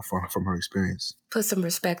 from her experience. Put some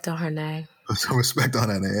respect on her name. Put some respect on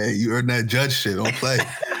that name. Hey, you earned that judge shit. Don't play.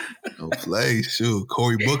 Don't play. Shoot,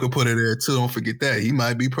 Cory Booker put it there too. Don't forget that. He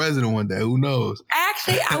might be president one day. Who knows?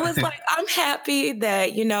 Actually, I was like, I'm happy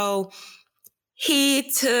that,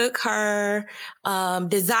 he took her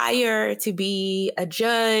desire to be a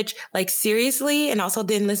judge like seriously, and also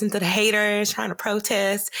didn't listen to the haters trying to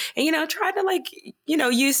protest and, tried to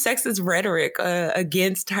use sexist rhetoric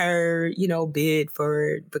against her, bid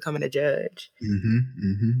for becoming a judge.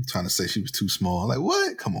 Trying to say she was too small. Like,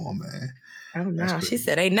 what? Come on, man. I don't know. She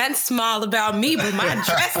said, ain't nothing small about me but my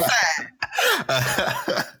dress size.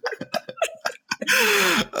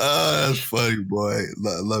 That's funny, boy.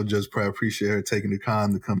 Love Judge Pratt. Appreciate her taking the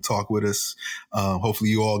time to come talk with us. Hopefully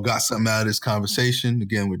you all got something out of this conversation.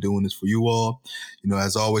 Again, we're doing this for you all.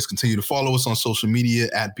 As always, continue to follow us on social media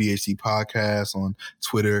at BHT Podcast on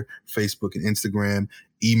Twitter, Facebook, and Instagram.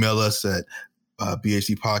 Email us at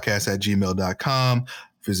bhtpodcast@gmail.com.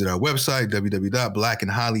 Visit our website,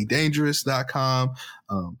 www.blackandhighlydangerous.com.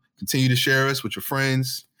 Continue to share us with your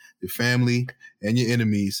friends, your family, and your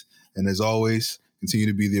enemies. And as always, continue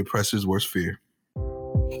to be the oppressor's worst fear.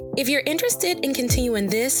 If you're interested in continuing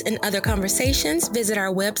this and other conversations, visit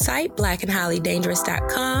our website,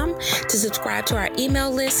 blackandhighlydangerous.com, to subscribe to our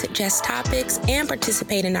email list, suggest topics, and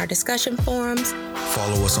participate in our discussion forums.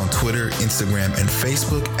 Follow us on Twitter, Instagram, and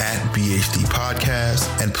Facebook at BHD Podcast.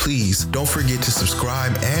 And please don't forget to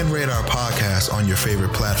subscribe and rate our podcast on your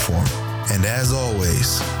favorite platform. And as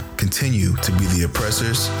always, continue to be the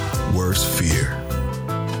oppressor's worst fear.